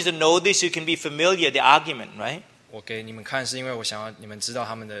just want you to know this, you can be familiar, the argument, right? 我给你们看，是因为我想要你们知道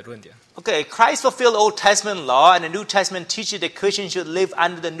他们的论点。 Okay, Christ fulfilled the Old Testament law, and the New Testament teaches that Christians should live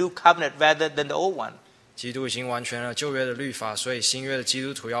under the new covenant rather than the old one. 基督已经完全了旧约的律法，所以新约的基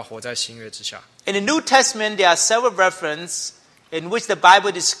督徒要活在新约之下。 In the New Testament, there are several references in which the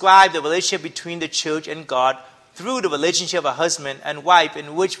Bible describes the relationship between the church and God through the relationship of a husband and wife,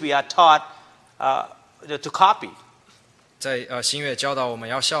 in which we are taught to copy. 在新约教导我们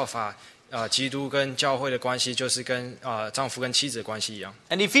要效法基督跟教会的关系，就是跟丈夫跟妻子的关系一样。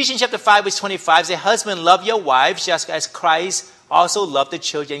 And Ephesians chapter 5 verse 25 says, Husband, love your wives just as Christ also loved the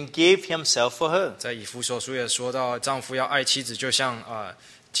church and gave himself for her. 在以弗所书也说到，丈夫要爱妻子，就像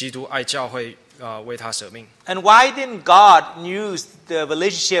基督爱教会，为他舍命。 And why didn't God use the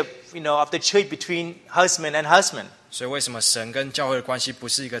relationship, of the church between husband and husband? 所以为什么神跟教会的关系不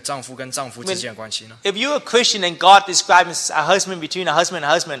是一个丈夫跟丈夫之间的关系呢？ If you're a Christian and God describes a husband between a husband and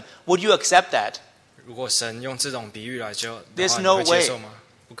husband, would you accept that? 如果神用这种比喻来教， There's 你 no 会 way. 接受吗？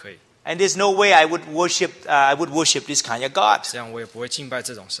不可以， And there's no way I would worship this kind of God. 这样我也不会敬拜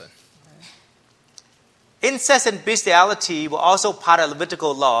这种神。 Incest and bestiality were also part of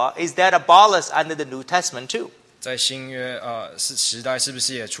Levitical law. Is that abolished under the New Testament too? 在新约时代，是不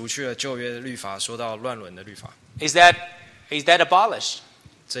是也除去了旧约的律法？说到乱伦的律法， Is that abolished?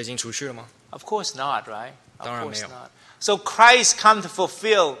 这已经除去了吗？ Of course not, right? Of 当然 course 没有。 not. So Christ come to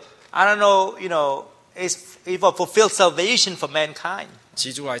fulfill, I don't know, is fulfill salvation for mankind,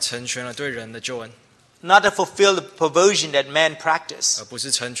 基督来成全了对人的救恩， not to fulfill the perversion that man practice. 而不是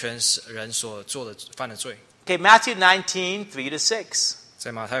成全人所做的犯的罪。 Okay, Matthew 19, 3 to 6.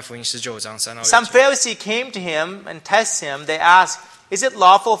 在马太福音19章3到6 Some 节， Pharisees came to him and tested him. They asked, Is it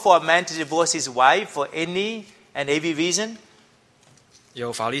lawful for a man to divorce his wife for any and every reason?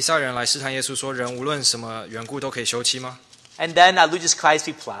 有法利赛人来试探耶稣说：“人无论什么缘故都可以休妻吗 And then our Lord Jesus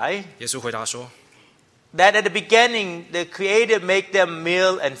Christ replied,？” 耶稣回答说 that at the beginning the Creator made them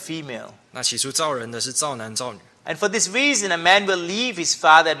male and female.：“ 那起初造人的是造男造女， And for this reason, a man will leave his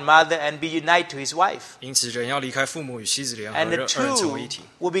father and mother and be united to his wife. 因此人要离开父母与妻子联合， And the 二人成为一 two 体，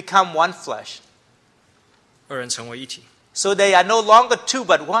 will become one flesh. 二人成为一体， So they are no longer two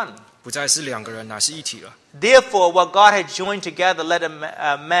but one. 不再是两个人，乃是一体了。 Therefore, what God has joined together, let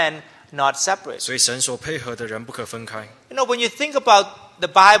a man not separate. 所以神所配合的人不可分开。” When you think about the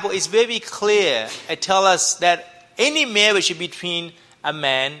Bible, it's very clear. It tells us that any marriage is between a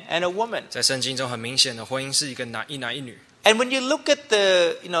man and a woman. 在圣经中很明显的，婚姻是一个一男一女。 And when you look at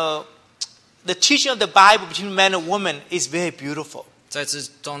the teaching of the Bible between man and woman is very beautiful. 在这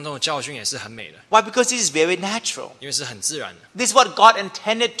当中的教训也是很美的， Why? Because it is very natural. 因为是很自然的， This is what God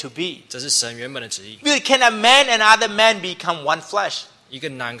intended to be. 这是神原本的旨意。 Really, can a man and other man become one flesh? 一个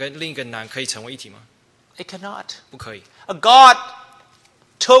男跟另一个男可以成为一体吗？ It cannot. 不可以。 God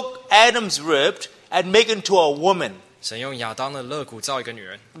took Adam's rib and made it into a woman. 神用亚当的肋骨造一个女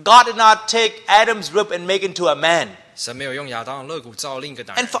人， God did not take Adam's rib and make it into a man. 神没有用亚当的肋骨造另一个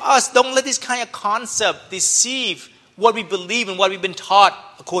男 And 人。 for us, don't let this kind of concept deceive what we believe and what we've been taught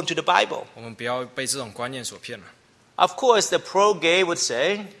according to the Bible. 我们不要被这种观念所骗了。 Of course, the pro-gay would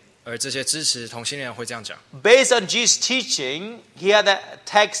say, 而这些支持同性恋会这样讲： based on Jesus' teaching, here the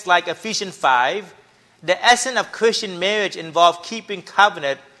text like Ephesians 5, the essence of Christian marriage involves keeping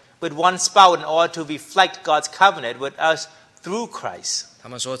covenant with one spouse in order to reflect God's covenant with us through Christ. 他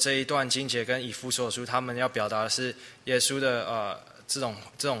们说这一段经节跟以弗所书，他们要表达的是耶稣的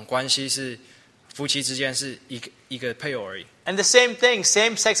这种关系是夫妻之间是一个配偶而已。And the same thing,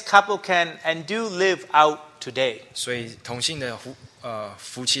 same-sex couple can and do live out today. 所以同性的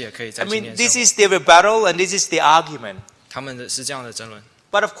夫妻也可以在 I 今 mean, 天 this 生 is 活。 the rebuttal and this is the argument. 他们的是这样的争论，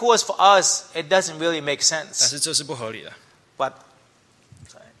 But of course, for us, it doesn't really make 但 sense. 是这是不合理的。 But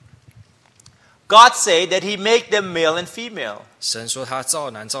God said that He made them male and female. 神说他造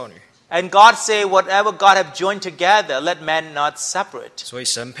男造女， And God said, whatever God have joined together, let man not separate. 所以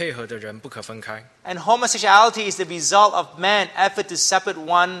神配合的人不可分开。 And homosexuality is the result of man's effort to separate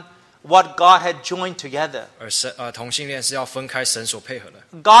what God had joined together. 而同性恋是要分开神所配合的。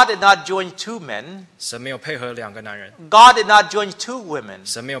 God did not join two men. 神没有配合两个男人， God did not join two women.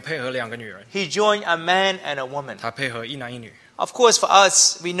 神没有配合两个女人， He joined a man and a woman. 他配合一男一女。 Of course, for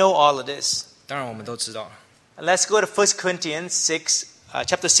us, we know all of this. 当然我们都知道了。 Let's go to 1 Corinthians 6,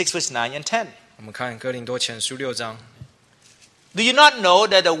 chapter 6, verse 9 and 10. 我们看哥林多前书6章， Do you not know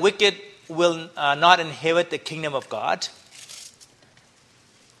that the wicked will not inherit the kingdom of God?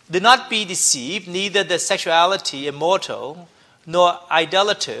 Do not be deceived, neither the sexuality immortal, nor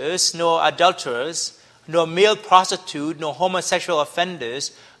idolaters, nor adulterers, nor male prostitute, nor homosexual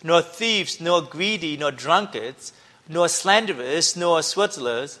offenders, nor thieves, nor greedy, nor drunkards, nor slanderers, nor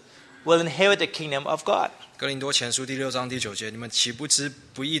swindlers will inherit the kingdom of God. 哥林多前书第6章第9节，你们岂不知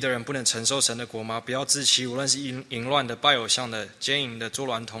不义的人不能承受神的国吗？不要自欺，无论是淫乱的、拜偶像的、奸淫的、作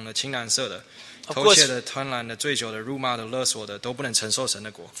娈童的、青蓝色的、偷窃的、贪婪的、醉酒的、辱骂的、勒索的，都不能承受神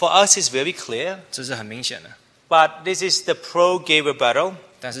的国。 For us, it's very clear, 这是很明显的。 but this is the pro-gay rebuttal.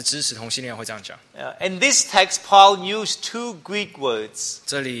 但是支持同性恋会这样讲。 In this text, Paul used two Greek words,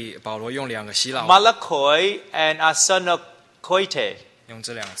 这里保罗用2个希腊文， malakoi and asonokoite, 用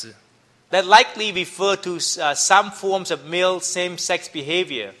这2个字， that likely refer to some forms of male same-sex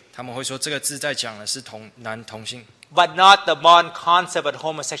behavior, 他们会说这个字在讲的是男同性， but not the modern concept of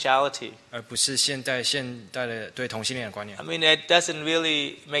homosexuality. 而不是现代的对同性恋的观念 I。mean, it doesn't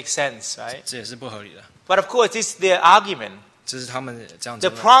really make sense, right? 这也是不合理的。 But of course, this is their argument. 这是他们这样 The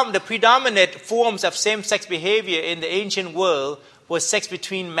争论。 predominant forms of same-sex behavior in the ancient world was sex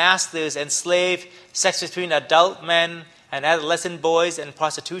between masters and slaves, sex between adult men and adolescent boys, and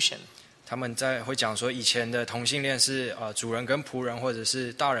prostitution. 他们会讲说，以前的同性恋是主人跟仆人，或者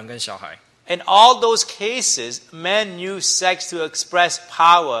是大人跟小孩。 In all those cases, men used sex to express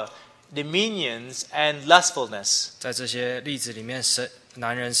power, dominions, and lustfulness. 在这些例子里面，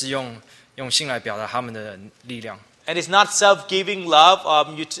男人是用性来表达他们的力量， And it's not self-giving love or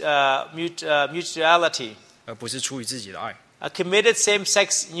mutuality. 而不是出于自己的爱。 Committed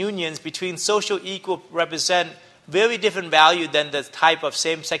same-sex unions between social equals represent very different value than the type of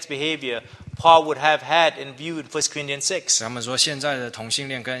same-sex behavior Paul would have had in view in 1 Corinthians 6. 他们说，现在的同性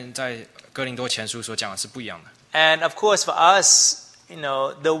恋跟在哥林多前书所讲的是不一样的。 And of course, for us,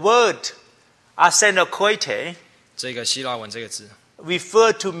 the word asenokoite 这个希腊文这个字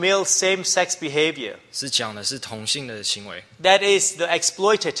referred to male same-sex behavior. 是讲的是同性的行为， That is the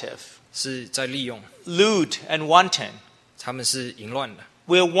exploitative, 是在利用， lewd, and wanton, 他们是淫乱的，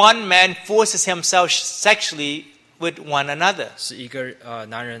 where one man forces himself sexually with one another. 是一个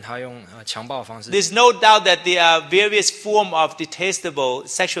男人他用强暴的方式。 There's no doubt that there are various forms of detestable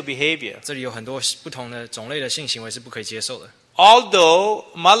sexual behavior. 这里有很多不同的种类的性行为是不可以接受的。 Although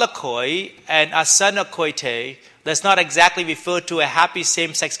malakoi and asanokoite does not exactly refer to a happy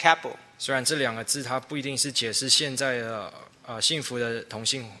same-sex couple 虽然这2个字它不一定是解释现在的幸福的同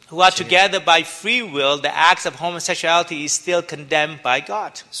性 who are together by free will, the acts of homosexuality is still condemned by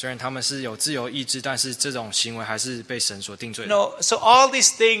God. 虽然他们是有自由意志，但是这种行为还是被神所定罪的。 So all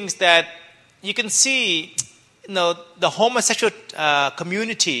these things that you can see, the homosexual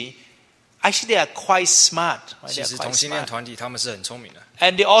community, actually they are quite smart. Right? 其 They 实 are 同 quite 性恋 smart. 团体他们是很聪明的，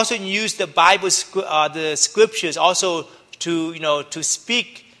 And they also use the Bible, the scriptures also to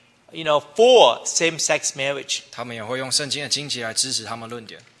speak, for same-sex marriage. 他们也会用圣经的经节来支持他们论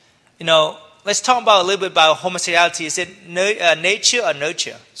点。 Let's talk about a little bit about homosexuality. Is it nature or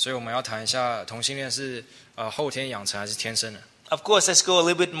nurture? 所以我们要谈一下同性恋是后天养成还是天生的。 Of course, let's go a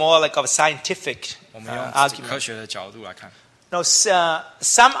little bit more like of a scientific 我们用 argument. 科学的角度来看。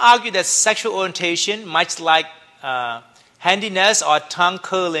 Some argue that sexual orientation, much like handiness or tongue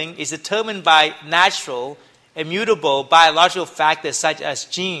curling, is determined by natural, immutable biological factors such as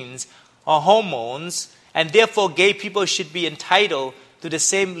genes or hormones, and therefore gay people should be entitled to the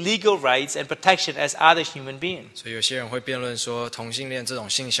same legal rights and protection as other human beings. 所以有些人会辩论说，同性恋这种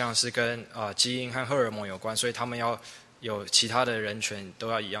性向是跟基因和荷尔蒙有关，所以他们要有其他的人权都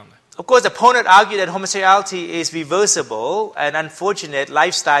要一样的。Of course, the opponent argued that homosexuality is reversible, an unfortunate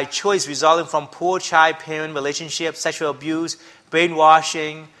lifestyle choice resulting from poor child-parent relationships, sexual abuse,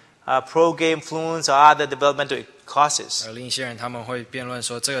 brainwashing, pro-gay influence, or other developmental causes. 而另一些人他们会辩论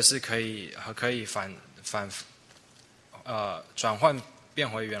说，这个是可以转换变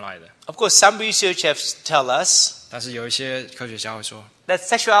回原来的。Of course, some research have tell us 但是有一些科学家会说， that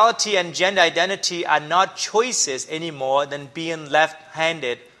sexuality and gender identity are not choices anymore than being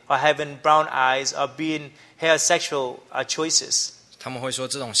left-handed or having brown eyes or being heterosexual choices. 他们会说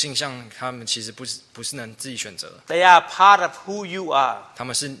这种性向，他们其实不是能自己选择的， They are part of who you are. 他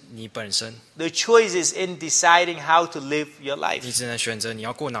们是你本身， The choice is in deciding how to live your 你 life. 只能选择你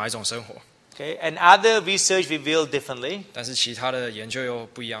要过哪一种生活。 Okay? And other research revealed differently. 但是其他的研究又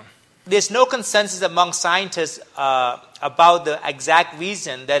不一样。 There's no consensus among scientists about the exact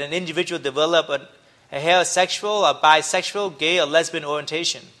reason that an individual develop a heterosexual, or bisexual, gay, or lesbian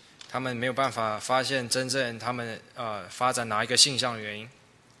orientation. 他们没有办法发现真正他们发展哪一个性向的原因。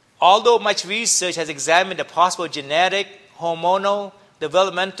 Although much research has examined the possible genetic, hormonal,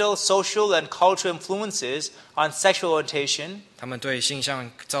 developmental, social, and cultural influences on sexual orientation, 他们对性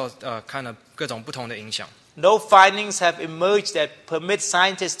向看了各种不同的影响。 no findings have emerged that permit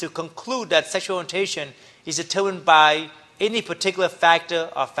scientists to conclude that sexual orientation is determined by any particular factor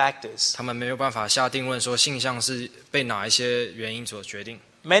or factors. 他们没有办法下定论说性向是被哪一些原因所决定。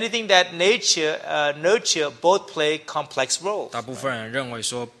 Many think that nature, nurture both play complex roles. 大部分人认为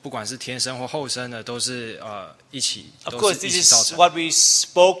说，不管是天生或后生的，都是一起 Of 都 course, 是一 this 起造 is 成。 what we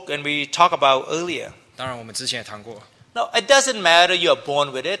spoke and we talked about earlier. 当然，我们之前也谈过， No, it doesn't matter you are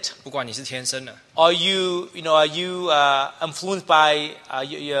born with it, 不管你是天生的， or are you influenced by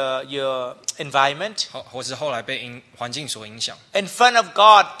your environment. 或是后来被环境所影响， In front of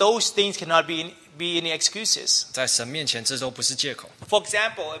God, those things cannot be any excuses. 在神面前，这都不是借口。 For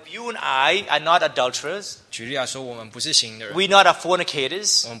example, if you and I are not adulterers, 举例来说，我们不是行的人， we're not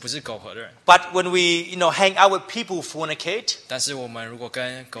fornicators, 我们不是苟合的人， but when we hang out with people who fornicate, 但是我们如果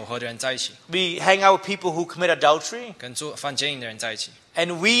跟苟合的人在一起， we hang out with people who commit adultery, 跟犯奸淫的人在一起，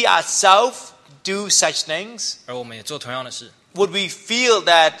 and we ourselves do such things, 而我们也做同样的事， would we feel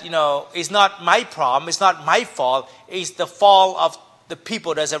that, it's not my problem, it's not my fault, it's the fault of the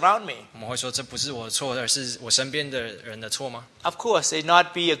people that's around me? 我们会说这不是我的错，而是我身边的人的错吗？ Of course, it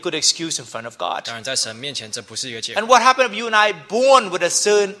not be a good excuse in front of God. 当然，在神面前，这不是一个借口。 And what happened if you and I born with a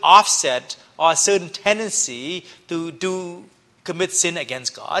certain offset or a certain tendency to commit sin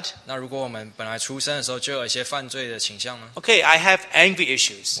against God? 那如果我们本来出生的时候就有一些犯罪的倾向呢？ Okay, I have angry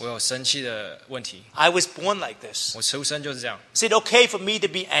issues. 我有生气的问题， I was born like this. 我出生就是这样。 Is it okay for me to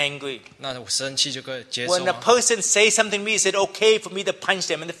be angry? 那我生气就可以接受 When a 吗？ person says something to me, is it okay for me to punch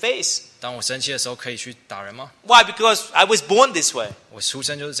them in the face? 当我生气的时候，可以去打人吗？ Why? Because I was born this way. 我出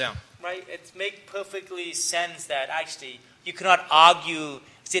生就是这样。 Right? It makes perfectly sense that actually you cannot argue,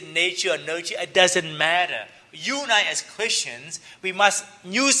 is it nature or nurture? It doesn't matter. You and I as Christians, we must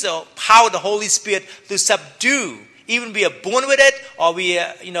use the power of the Holy Spirit to subdue, even we are born with it or we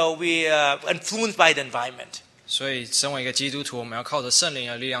are influenced by the environment. 所以，身为一个基督徒，我们要靠着圣灵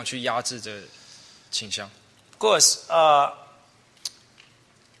的力量去压制这倾向。 Of course,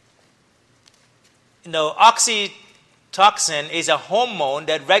 oxytocin is a hormone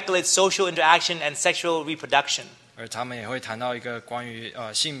that regulates social interaction and sexual reproduction. 而他们也会谈到一个关于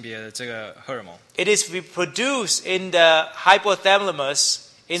性别的这个荷尔蒙， It is reproduced in the hypothalamus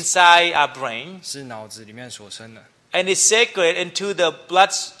inside our brain, 是脑子里面所生的， and is secreted into the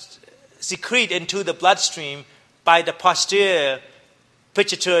bloodstream by the posterior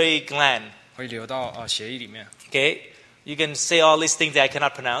pituitary gland. 会流到血液里面。 Okay, you can say all these things that I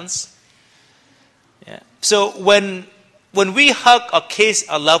cannot pronounce. Yeah. So when we hug or kiss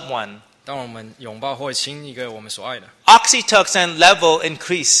a loved one, 当我们拥抱或亲一个我们所爱的， oxytocin level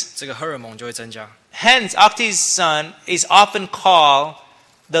increase. 这个荷尔蒙就会增加。 Hence, oxytocin is often called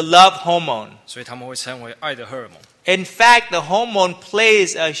the love hormone. 所以他们会称为爱的荷尔蒙。 In fact, the hormone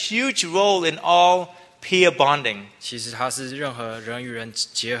plays a huge role in all peer bonding. 其实它是任何人与人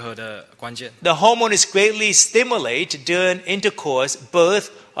结合的关键。 The hormone is greatly stimulated during intercourse, birth,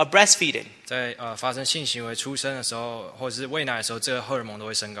 or breastfeeding. 在发生性行为、出生的时候，或者是喂奶的时候，这个荷尔蒙都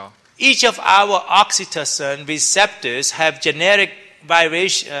会升高。 Each of our oxytocin receptors have genetic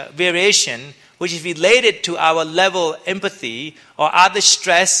variation which is related to our level of empathy or other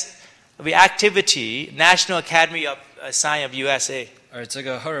stress, reactivity, National Academy of Science of USA. 而这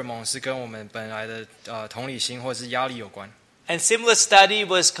个荷尔蒙是跟我们本来的同理心或是压力有关。 And similar study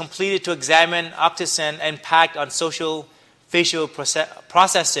was completed to examine oxytocin impact on social facial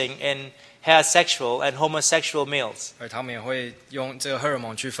processing in heterosexual and homosexual males. 而他们也会用这个荷尔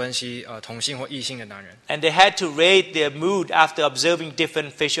蒙去分析同性或异性的男人。And they had to rate their mood after observing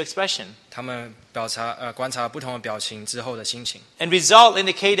different facial expression. 他们观察不同的表情之后的心情。And results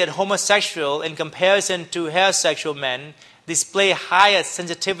indicate that homosexual, in comparison to heterosexual men, display higher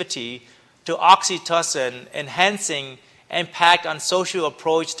sensitivity to oxytocin, enhancing impact on social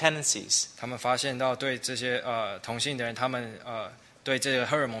approach tendencies. 他们发现到对这些同性的人，他们对这个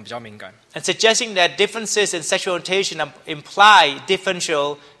荷尔蒙比较敏感。And suggesting that differences in sexual orientation imply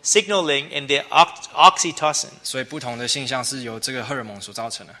differential signaling in their oxytocin. 所以不同的性向是由这个荷尔蒙所造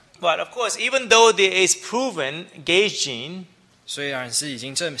成的。But of course, even though there is proven gay gene, 虽然是已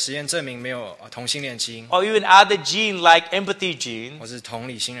经实验证明没有同性恋基因， or even other gene like empathy gene, 或是同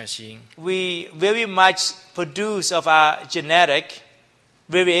理心的基因， we very much produce of our genetic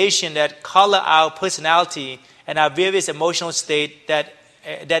variation that color our personality and our various emotional state that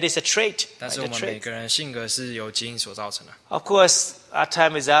is a trait. 但是我们每个人性格是由基因所造成的。Of course, our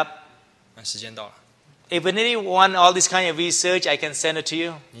time is up. 那时间到了。If anyone want all this kind of research, I can send it to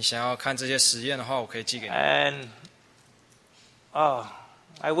you. 你想要看这些实验的话，我可以寄给你。And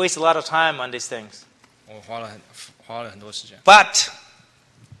I waste a lot of time on these things. 我花了很多时间。But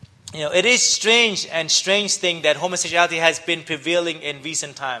it is strange thing that homosexuality has been prevailing in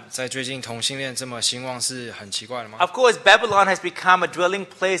recent times. 在最近同性恋这么兴旺是很奇怪的吗？ Of course, Babylon has become a dwelling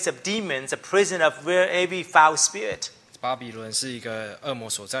place of demons, a prison of every foul spirit. 巴比伦是一个恶魔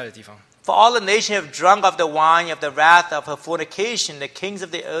所在的地方。For all the nations have drunk of the wine of the wrath of her fornication. The kings of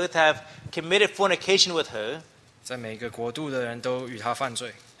the earth have committed fornication with her. 在每个国度的人都与他犯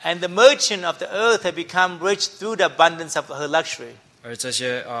罪。 And the merchant of the earth have become rich through the abundance of her luxury. 而这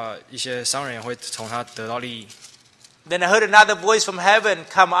些一些商人也会从他得到利益。 Then I heard another voice from heaven,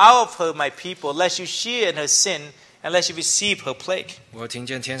 "Come out of her, my people, lest you share in her sin, and lest you receive her plague." 我听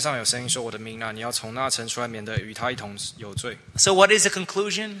见天上有声音说：“我的民啊，你要从那城出来，免得与他一同有罪。” So what is the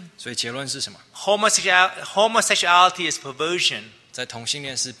conclusion? 所以结论是什么？ Homosexuality is perversion 在同性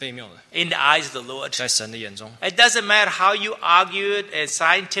恋是悖谬的， in the eyes of the Lord. 在神的眼中， It doesn't matter how you argue it in a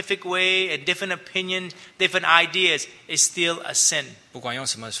scientific way, in different opinions, different ideas, it's still a sin. 不管用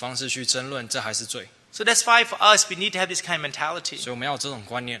什么方式去争论，这还是罪。 So that's why for us, we need to have this kind of mentality. 所以我们要有这种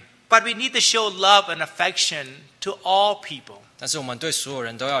观念。 But we need to show love and affection to all people, 但是我们对所有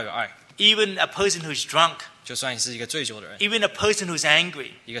人都要有爱， even a person who's drunk, 就算是一个醉酒的人， even a person who's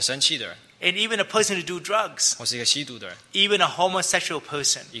angry, 一个生气的人， and even a person who do drugs, 或是一个吸毒的人， even a homosexual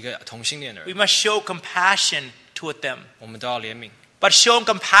person. 一个同性恋的 We 人， must show compassion toward them. 我们都要怜悯。 But showing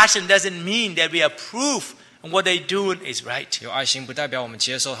compassion doesn't mean that we approve of what they're doing is right. 有爱心不代表我们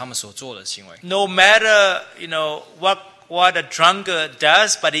接受他们所做的行为。 No matter, what a drunkard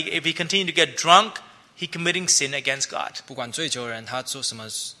does, but if he continue to get drunk, he committing sin against God. 不管醉酒的人他做什么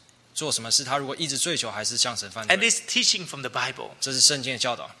事，他如果一直醉酒，还是向神犯 And 罪。 this teaching from the Bible. 这是圣经的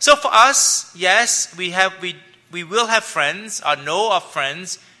教导。 So for us, yes, we will have friends or know of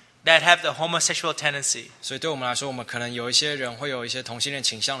friends that have the homosexual tendency. 所以对我们来说，我们可能有一些人会有一些同性恋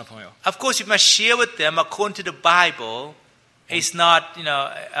倾向的朋友。 Of course, we must share with them according to the Bible. It's not,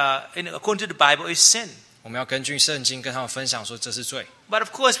 according to the Bible, is sin. 我们要根据圣经跟他们分享说这是罪， But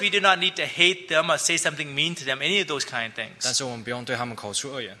of course, we do not need to hate them or say something mean to them, any of those kind of 但 things. 是我们不用对他们口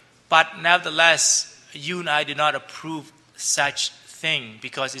出恶言。 But nevertheless, you and I do not approve such thing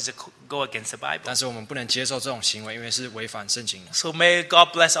because it's go against the Bible. 但是我们不能接受这种行为，因为是违反圣经的。 So may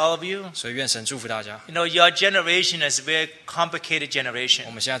God bless all of you. 所以愿神祝福大家。 Your generation is a very complicated 我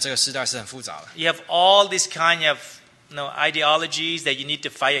generation. 们现在这个时代是很复杂的， You have all these kind of ideologies that you need to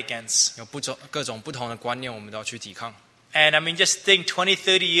fight against. 有各种不同的观念，我们都要去抵抗。 And just think 20,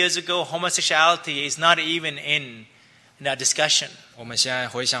 30 years ago, homosexuality is not even in our discussion. 我们现在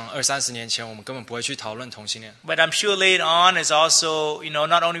回想20-30年前，我们根本不会去讨论同性恋。 But I'm sure later on is also,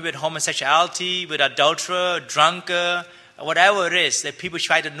 not only with homosexuality, with adulterer, drunkard, whatever it is that people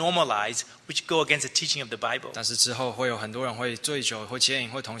try to normalize, which go against the teaching of the Bible. 但是之后会有很多人会醉酒、会奸淫、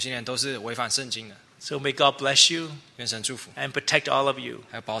会同性恋，都是违反圣经的。 So may God bless you 愿神祝福， and protect all of you.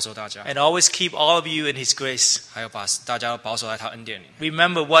 还有保守大家， And always keep all of you in His grace. 还有把大家都保守在他恩典里。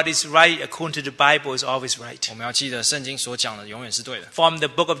 Remember what is right according to the Bible is always right. 我们要记得圣经所讲的永远是对的。 From the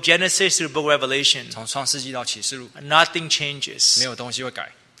book of Genesis to the book of Revelation, 从创世纪到启示录， nothing 没 changes. 有东西会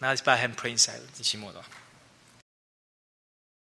改。 Now let's bow our head and pray in silence. 一起默祷。